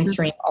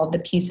answering all the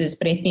pieces,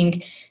 but I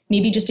think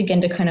maybe just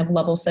again to kind of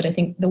level set, I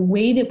think the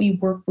way that we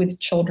work with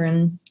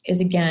children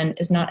is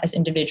not as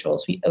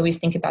individuals. We always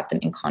think about them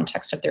in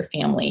context of their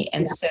family.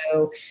 And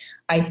so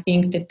I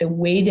think that the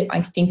way that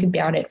I think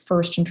about it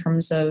first in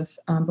terms of,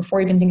 before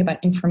I even think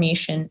about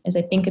information, is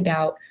I think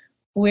about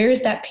where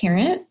is that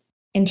parent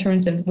in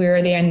terms of where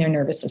are they in their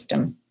nervous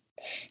system.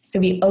 So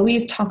we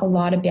always talk a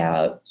lot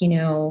about,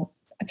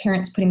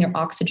 parents putting their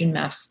oxygen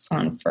masks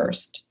on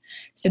first.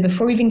 So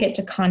before we even get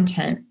to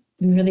content,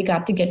 we really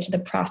got to get to the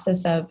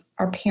process of,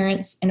 our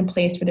parents in a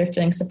place where they're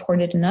feeling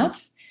supported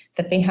enough,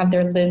 that they have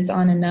their lids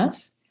on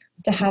enough,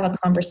 to have a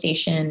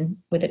conversation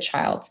with a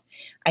child.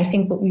 I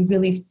think what we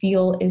really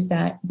feel is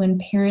that when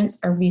parents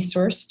are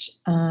resourced,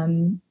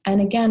 and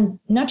again,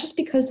 not just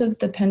because of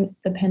the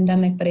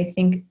pandemic, but I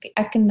think the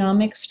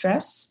economic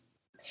stress,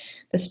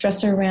 the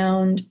stress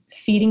around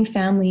feeding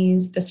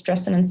families, the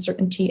stress and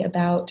uncertainty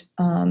about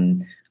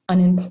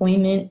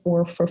unemployment,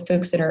 or for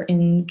folks that are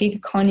in gig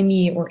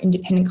economy or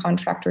independent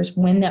contractors,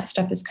 when that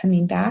stuff is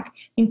coming back.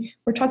 I mean,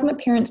 we're talking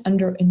about parents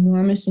under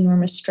enormous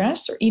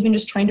stress, or even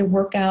just trying to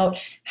work out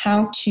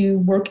how to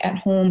work at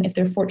home if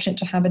they're fortunate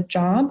to have a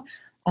job,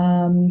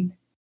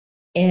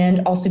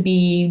 and also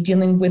be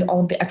dealing with all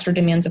of the extra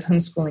demands of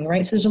homeschooling,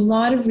 right? So there's a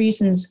lot of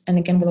reasons, and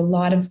again, with a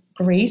lot of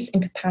grace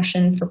and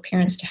compassion for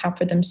parents to have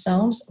for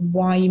themselves,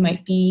 why you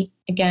might be,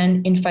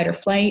 again, in fight or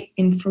flight,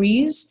 in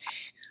freeze.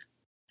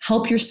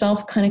 Help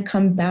yourself kind of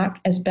come back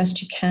as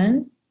best you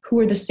can. Who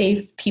are the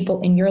safe people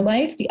in your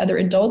life? The other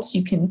adults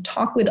you can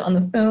talk with on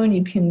the phone,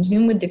 you can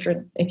Zoom with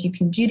if you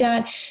can do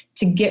that,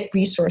 to get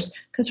resource.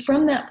 Because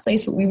from that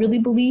place, what we really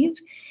believe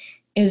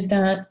is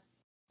that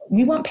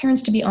we want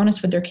parents to be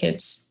honest with their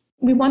kids.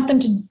 We want them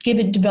to give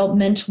it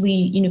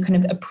developmentally,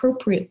 kind of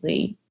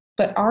appropriately.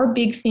 But our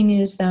big thing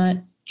is that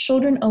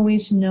children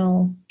always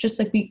know, just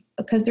like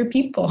because they're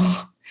people.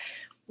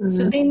 Mm-hmm.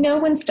 So they know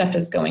when stuff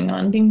is going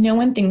on. They know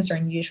when things are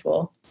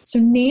unusual. So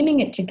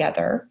naming it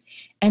together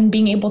and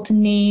being able to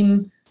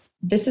name,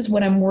 this is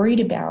what I'm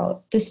worried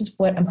about. This is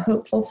what I'm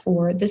hopeful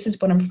for. This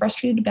is what I'm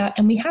frustrated about.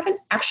 And we haven't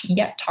actually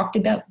yet talked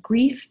about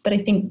grief, but I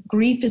think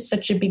grief is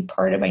such a big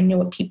part of, I know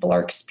what people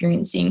are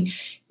experiencing,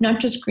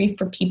 not just grief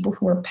for people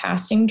who are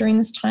passing during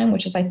this time,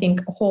 which is, I think,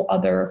 a whole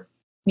other,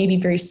 maybe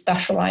very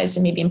specialized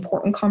and maybe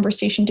important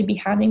conversation to be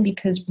having,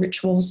 because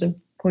rituals of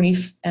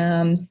grief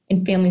in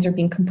families are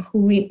being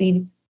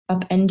completely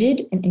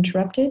upended and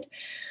interrupted.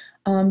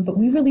 But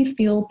we really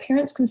feel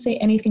parents can say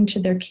anything to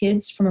their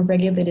kids from a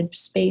regulated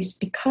space,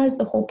 because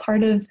the whole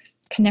part of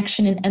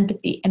connection and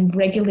empathy and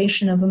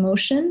regulation of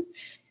emotion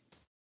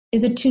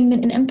is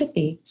attunement and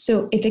empathy.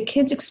 So if a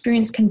kid's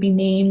experience can be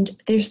named,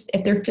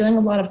 if they're feeling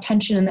a lot of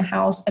tension in the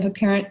house, if a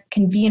parent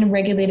can be in a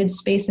regulated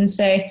space and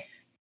say,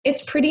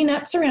 it's pretty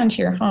nuts around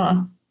here,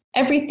 huh?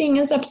 Everything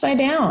is upside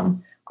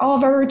down. All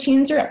of our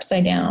routines are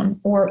upside down,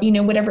 or,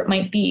 whatever it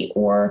might be.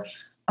 Or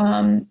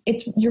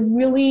you're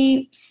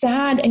really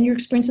sad and you're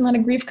experiencing a lot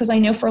of grief, because I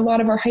know for a lot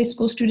of our high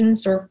school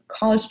students or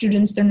college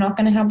students, they're not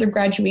going to have their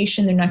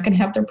graduation. They're not going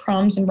to have their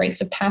proms and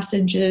rites of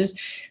passages.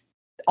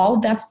 All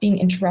of that's being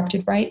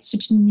interrupted, right? So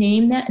to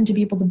name that and to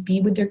be able to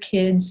be with their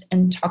kids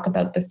and talk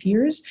about the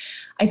fears,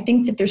 I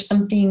think that there's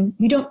something,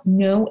 we don't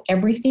know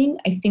everything.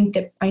 I think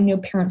that I know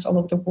parents all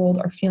over the world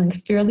are feeling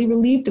fairly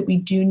relieved that we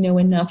do know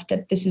enough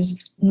that this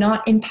is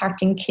not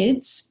impacting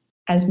kids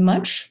as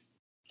much.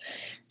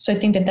 So I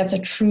think that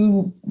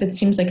that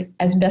seems like,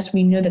 as best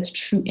we know, that's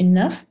true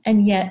enough.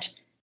 And yet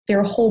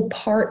they're a whole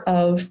part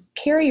of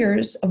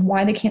carriers of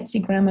why they can't see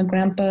grandma,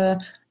 grandpa,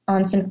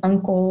 aunts and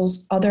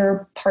uncles,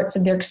 other parts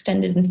of their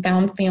extended and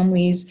found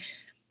families,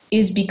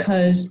 is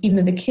because even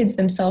though the kids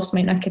themselves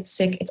might not get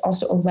sick, it's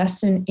also a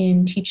lesson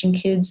in teaching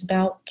kids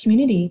about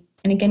community.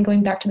 And again,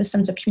 going back to the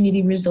sense of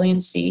community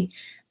resiliency,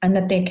 and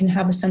that they can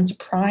have a sense of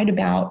pride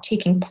about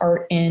taking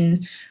part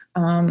in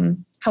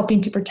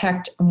helping to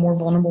protect a more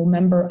vulnerable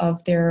member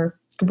of their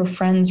group of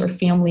friends or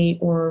family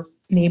or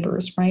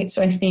neighbors, right?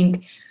 So I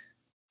think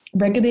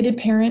regulated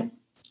parent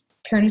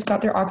who's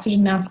got their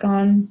oxygen mask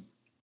on,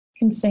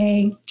 can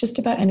say just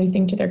about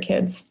anything to their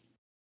kids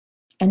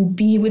and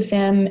be with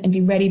them and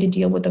be ready to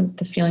deal with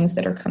the feelings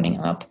that are coming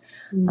up.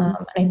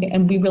 Mm-hmm.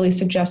 And we really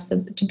suggest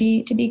that to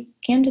be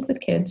candid with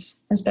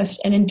kids as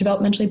best and in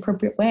developmentally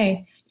appropriate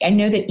way. I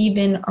know that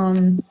even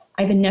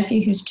I have a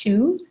nephew who's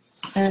 2,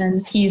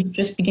 and he's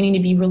just beginning to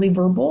be really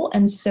verbal.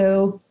 And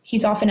so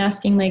he's often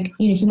asking,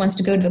 he wants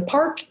to go to the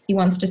park. He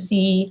wants to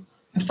see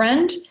a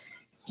friend.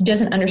 He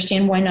doesn't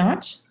understand why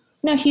not.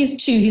 Now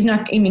he's 2. He's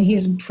not,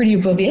 he's pretty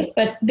oblivious,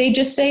 but they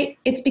just say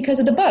it's because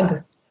of the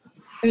bug.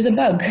 There's a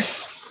bug,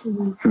 so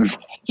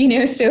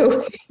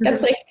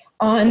that's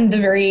on the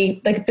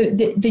very,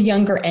 the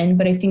younger end.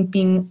 But I think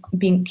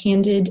being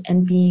candid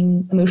and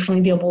being emotionally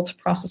available to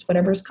process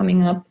whatever's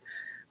coming up,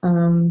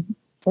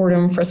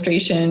 boredom,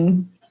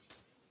 frustration,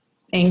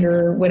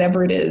 anger,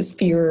 whatever it is,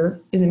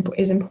 fear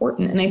is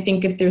important. And I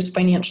think if there's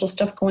financial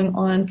stuff going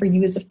on for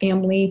you as a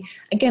family,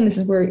 again, this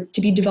is where to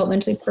be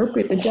developmentally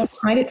appropriate, but don't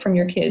hide it from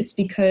your kids,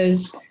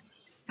 because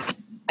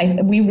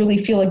we really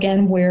feel,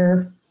 again,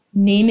 where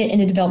name it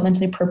in a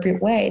developmentally appropriate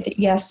way, that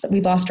yes,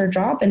 we lost our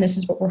job and this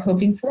is what we're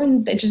hoping for.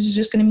 And that is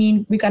just going to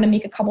mean we got to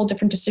make a couple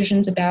different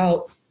decisions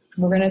about,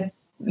 we're going to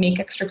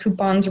make extra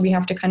coupons, or we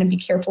have to kind of be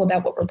careful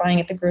about what we're buying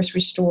at the grocery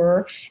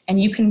store.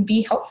 And you can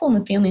be helpful in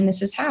the family. And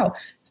this is how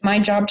it's my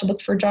job to look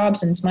for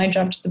jobs, and it's my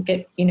job to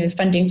get,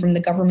 funding from the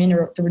government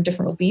or the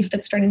different relief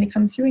that's starting to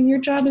come through. And your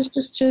job is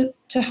just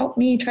to help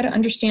me try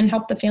to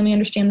help the family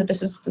understand that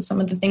this is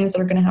some of the things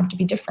that are going to have to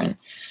be different,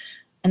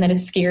 and that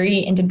it's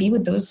scary, and to be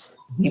with those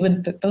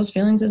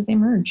feelings as they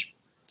emerge.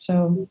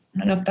 So I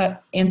don't know if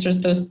that answers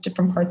those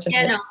different parts of it.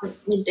 Yeah, no,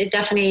 it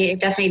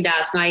definitely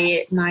does.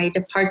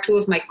 The part two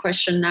of my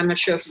question, I'm not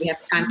sure if we have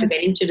time to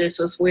get into this,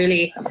 was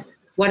really,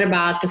 what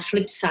about the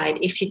flip side?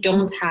 If you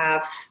don't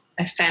have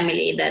a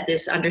family that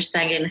is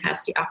understanding and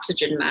has the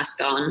oxygen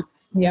mask on,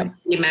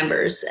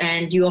 members,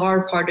 and you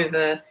are part of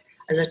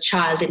as a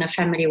child in a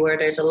family where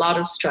there's a lot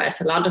of stress,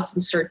 a lot of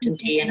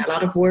uncertainty, and a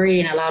lot of worry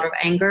and a lot of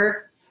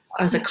anger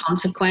as a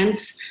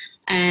consequence.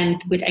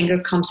 And with anger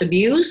comes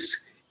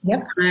abuse.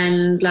 Yep.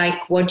 And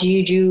like, what do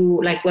you do?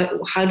 Like,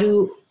 how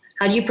do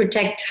you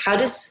protect? How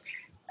does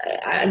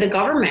the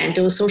government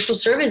or social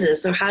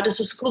services, or how does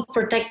the school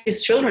protect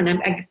these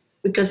children?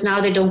 Because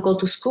now they don't go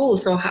to school.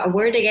 So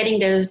where are they getting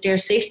their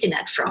safety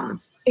net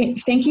from?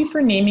 Thank you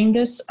for naming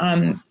this.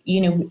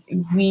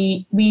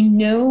 We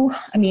know,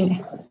 I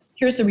mean,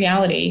 here's the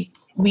reality.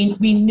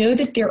 We know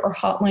that there are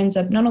hotlines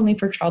up not only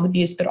for child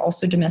abuse, but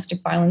also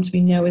domestic violence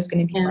we know is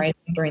going to be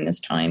rising during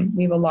this time.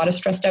 We have a lot of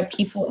stressed out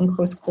people in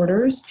close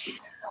quarters.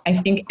 I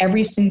think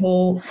every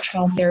single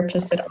child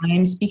therapist that I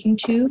am speaking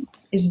to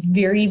is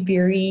very,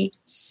 very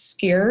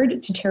scared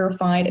to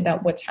terrified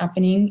about what's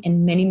happening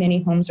in many,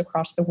 many homes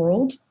across the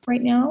world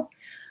right now.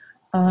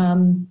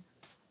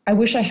 I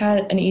wish I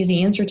had an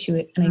easy answer to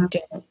it, and I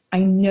don't. I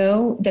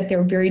know that there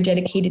are very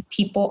dedicated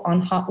people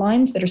on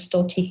hotlines that are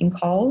still taking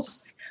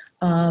calls.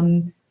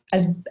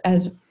 As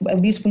at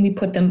least when we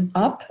put them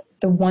up,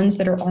 the ones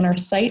that are on our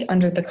site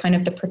under the kind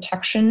of the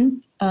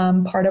protection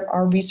part of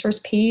our resource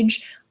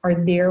page are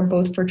there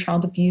both for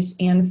child abuse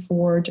and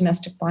for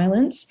domestic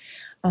violence.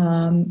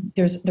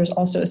 There's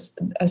also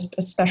a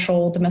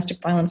special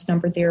domestic violence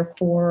number there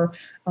for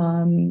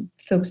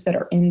folks that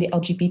are in the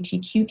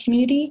LGBTQ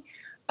community.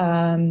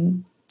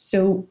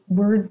 So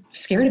we're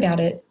scared about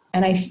it.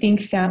 And I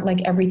think that,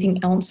 like everything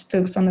else,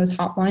 folks on those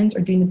hotlines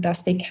are doing the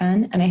best they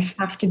can. And I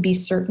have to be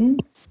certain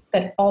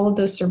that all of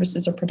those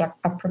services of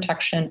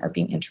protection are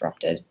being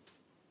interrupted,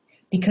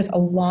 because a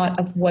lot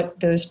of what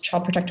those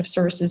child protective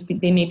services,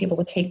 they may be able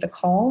to take the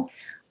call.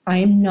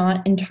 I'm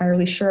not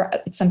entirely sure.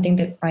 It's something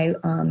that I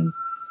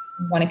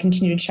want to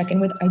continue to check in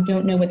with. I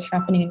don't know what's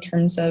happening in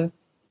terms of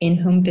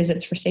in-home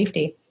visits for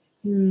safety.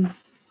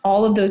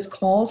 All of those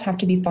calls have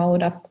to be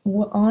followed up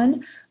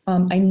on.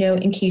 I know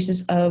in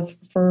cases of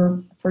for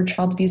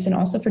child abuse and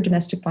also for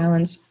domestic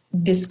violence,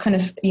 this kind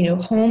of,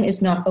 home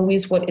is not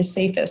always what is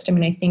safest. I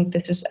mean, I think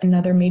this is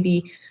another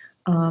maybe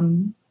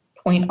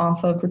point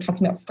off of, we're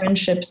talking about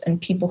friendships and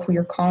people who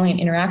you're calling and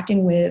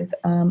interacting with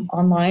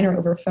online or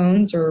over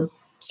phones or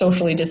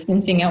socially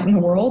distancing out in the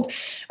world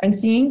and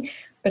seeing,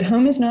 but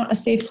home is not a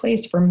safe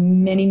place for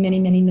many, many,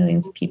 many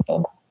millions of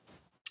people.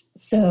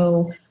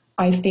 So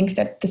I think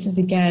that this is,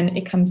 again,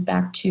 it comes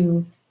back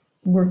to,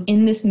 we're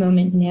in this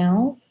moment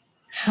now.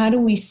 How do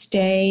we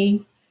stay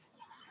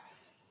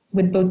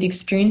with both the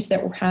experience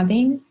that we're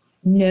having,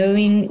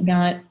 knowing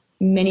that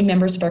many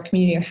members of our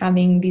community are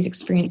having these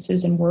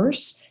experiences and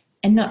worse,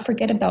 and not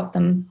forget about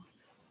them?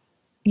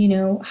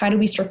 How do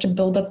we start to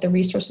build up the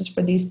resources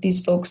for these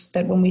folks,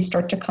 that when we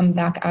start to come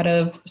back out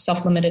of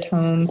self-limited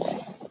home,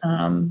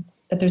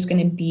 that there's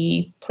going to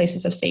be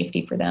places of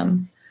safety for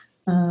them?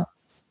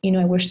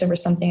 I wish there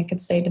was something I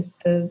could say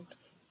to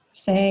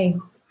say,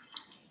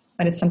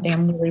 but it's something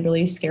I'm really,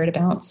 really scared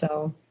about.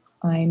 So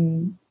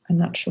I'm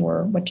not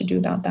sure what to do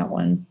about that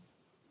one,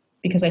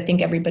 because I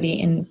think everybody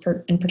in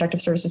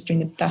protective services is doing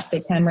the best they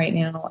can right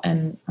now,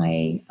 and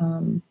I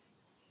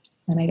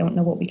don't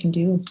know what we can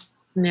do.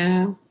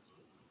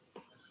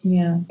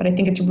 Yeah, but I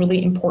think it's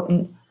really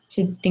important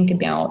to think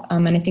about,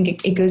 and I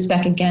think it goes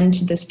back again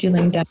to this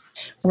feeling that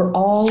we're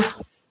all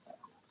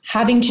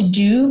having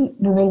to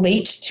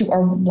relate to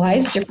our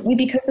lives differently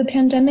because of the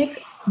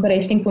pandemic. But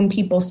I think when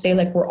people say,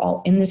 like, we're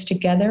all in this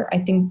together, I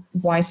think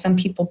why some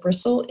people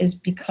bristle is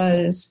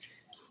because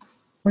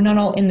we're not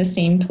all in the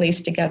same place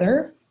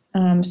together.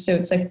 So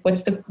it's like,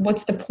 what's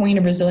the point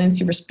of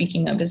resiliency we're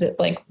speaking of? Is it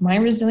like my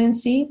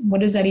resiliency?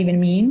 What does that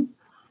even mean?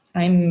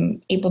 I'm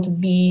able to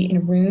be in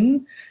a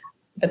room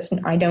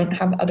I don't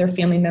have other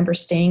family members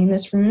staying in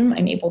this room.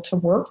 I'm able to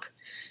work.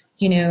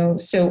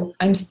 So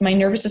my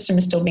nervous system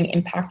is still being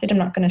impacted. I'm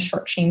not going to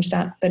shortchange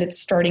that, but it's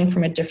starting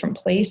from a different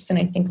place. And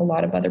I think a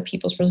lot of other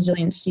people's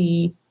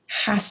resiliency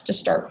has to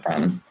start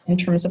from, in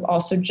terms of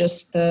also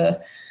just the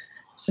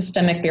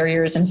systemic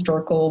barriers and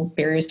historical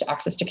barriers to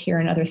access to care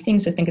and other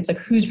things. So I think it's like,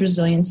 whose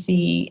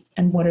resiliency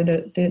and what are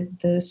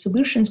the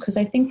solutions? Because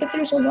I think that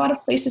there's a lot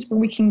of places where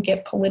we can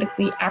get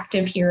politically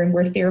active here, and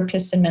where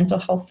therapists and mental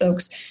health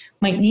folks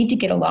might need to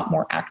get a lot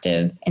more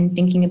active and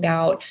thinking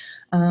about,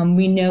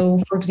 we know,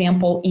 for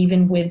example,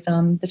 even with,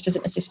 this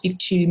doesn't necessarily speak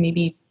to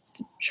maybe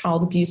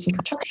child abuse and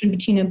protection,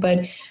 Bettina,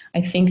 but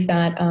I think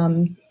that,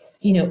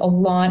 a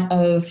lot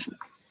of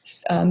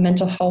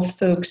mental health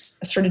folks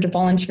started to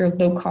volunteer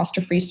low cost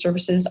or free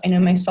services. I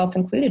know myself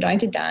included, I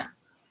did that.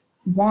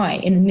 Why?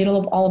 In the middle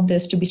of all of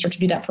this, did we start to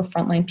do that for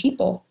frontline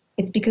people?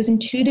 It's because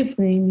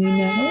intuitively we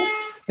know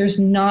there's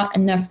not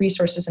enough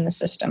resources in the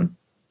system.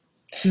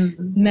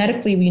 Mm-hmm.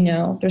 Medically, we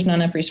know there's not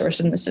enough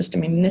resources in the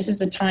system. I mean, this is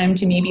the time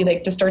to maybe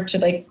to start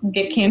to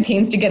get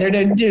campaigns together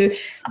to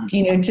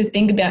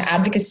think about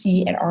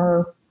advocacy at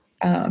our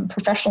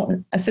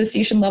professional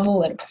association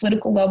level, at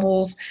political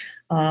levels.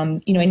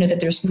 I know that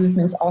there's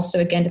movements also,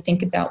 again, to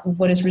think about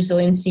what does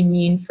resiliency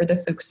mean for the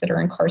folks that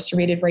are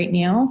incarcerated right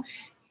now.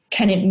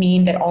 Can it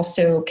mean that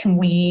also can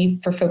we,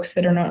 for folks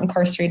that are not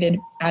incarcerated,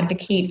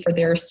 advocate for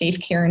their safe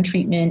care and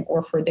treatment,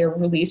 or for their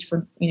release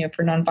for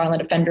nonviolent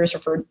offenders, or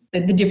for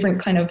the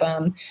different kind of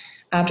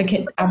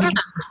advocate?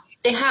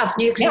 They have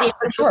New York City. Yeah,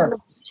 for sure.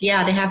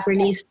 Yeah, they have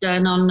released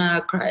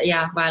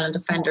violent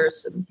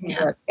offenders.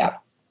 Yeah.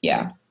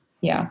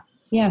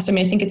 So I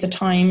mean, I think it's a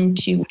time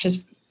to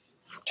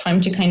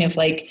kind of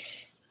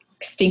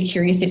stay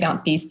curious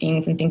about these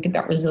things and think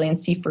about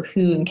resiliency for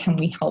who, and can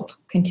we help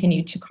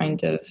continue to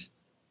kind of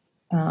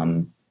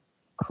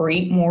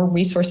create more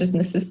resources in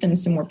the system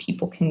so more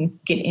people can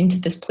get into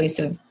this place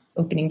of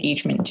open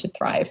engagement to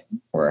thrive,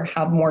 or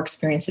have more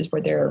experiences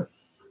where they're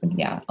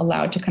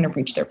allowed to kind of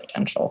reach their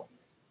potential.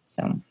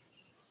 So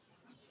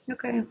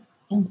okay.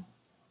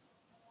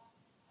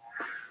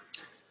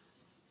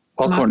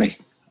 Well, Courtney,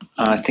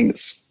 I think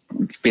it's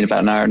been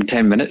about an hour and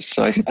 10 minutes,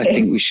 so I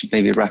think we should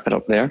maybe wrap it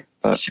up there.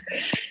 But sure.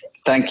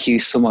 Thank you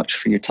so much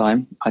for your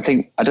time. I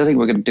don't think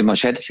we're going to do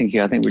much editing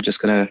here. I think we're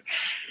just going to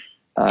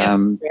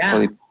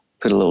probably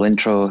put a little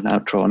intro and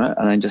outro on it,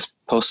 and then just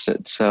post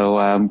it. So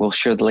we'll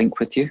share the link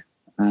with you.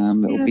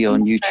 It will be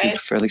on YouTube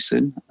fairly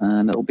soon,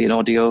 and it will be an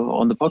audio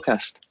on the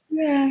podcast.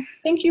 Yeah,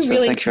 thank you. So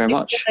really, thank you very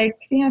much. Thank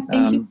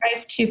you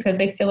guys too, because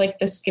I feel like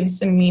this gives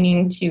some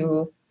meaning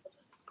to.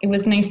 It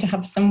was nice to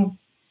have some,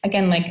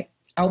 again,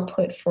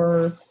 output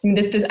for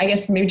this. I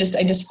guess maybe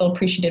I just feel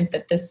appreciative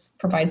that this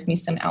provides me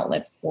some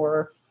outlet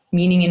for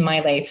meaning in my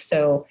life.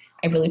 So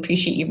I really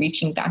appreciate you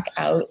reaching back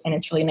out, and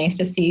it's really nice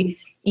to see.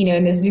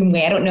 In the Zoom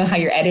way, I don't know how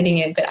you're editing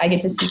it, but I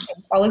get to see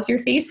all of your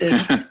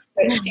faces.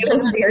 It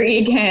feels very,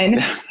 again,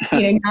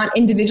 not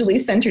individually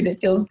centered. It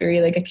feels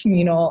very like a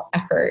communal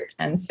effort.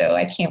 And so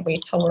I can't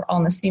wait till we're all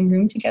in the same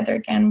room together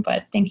again.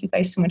 But thank you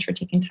guys so much for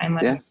taking time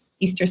on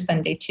Easter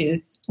Sunday to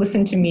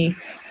listen to me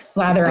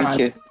blather on. Thank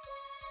you.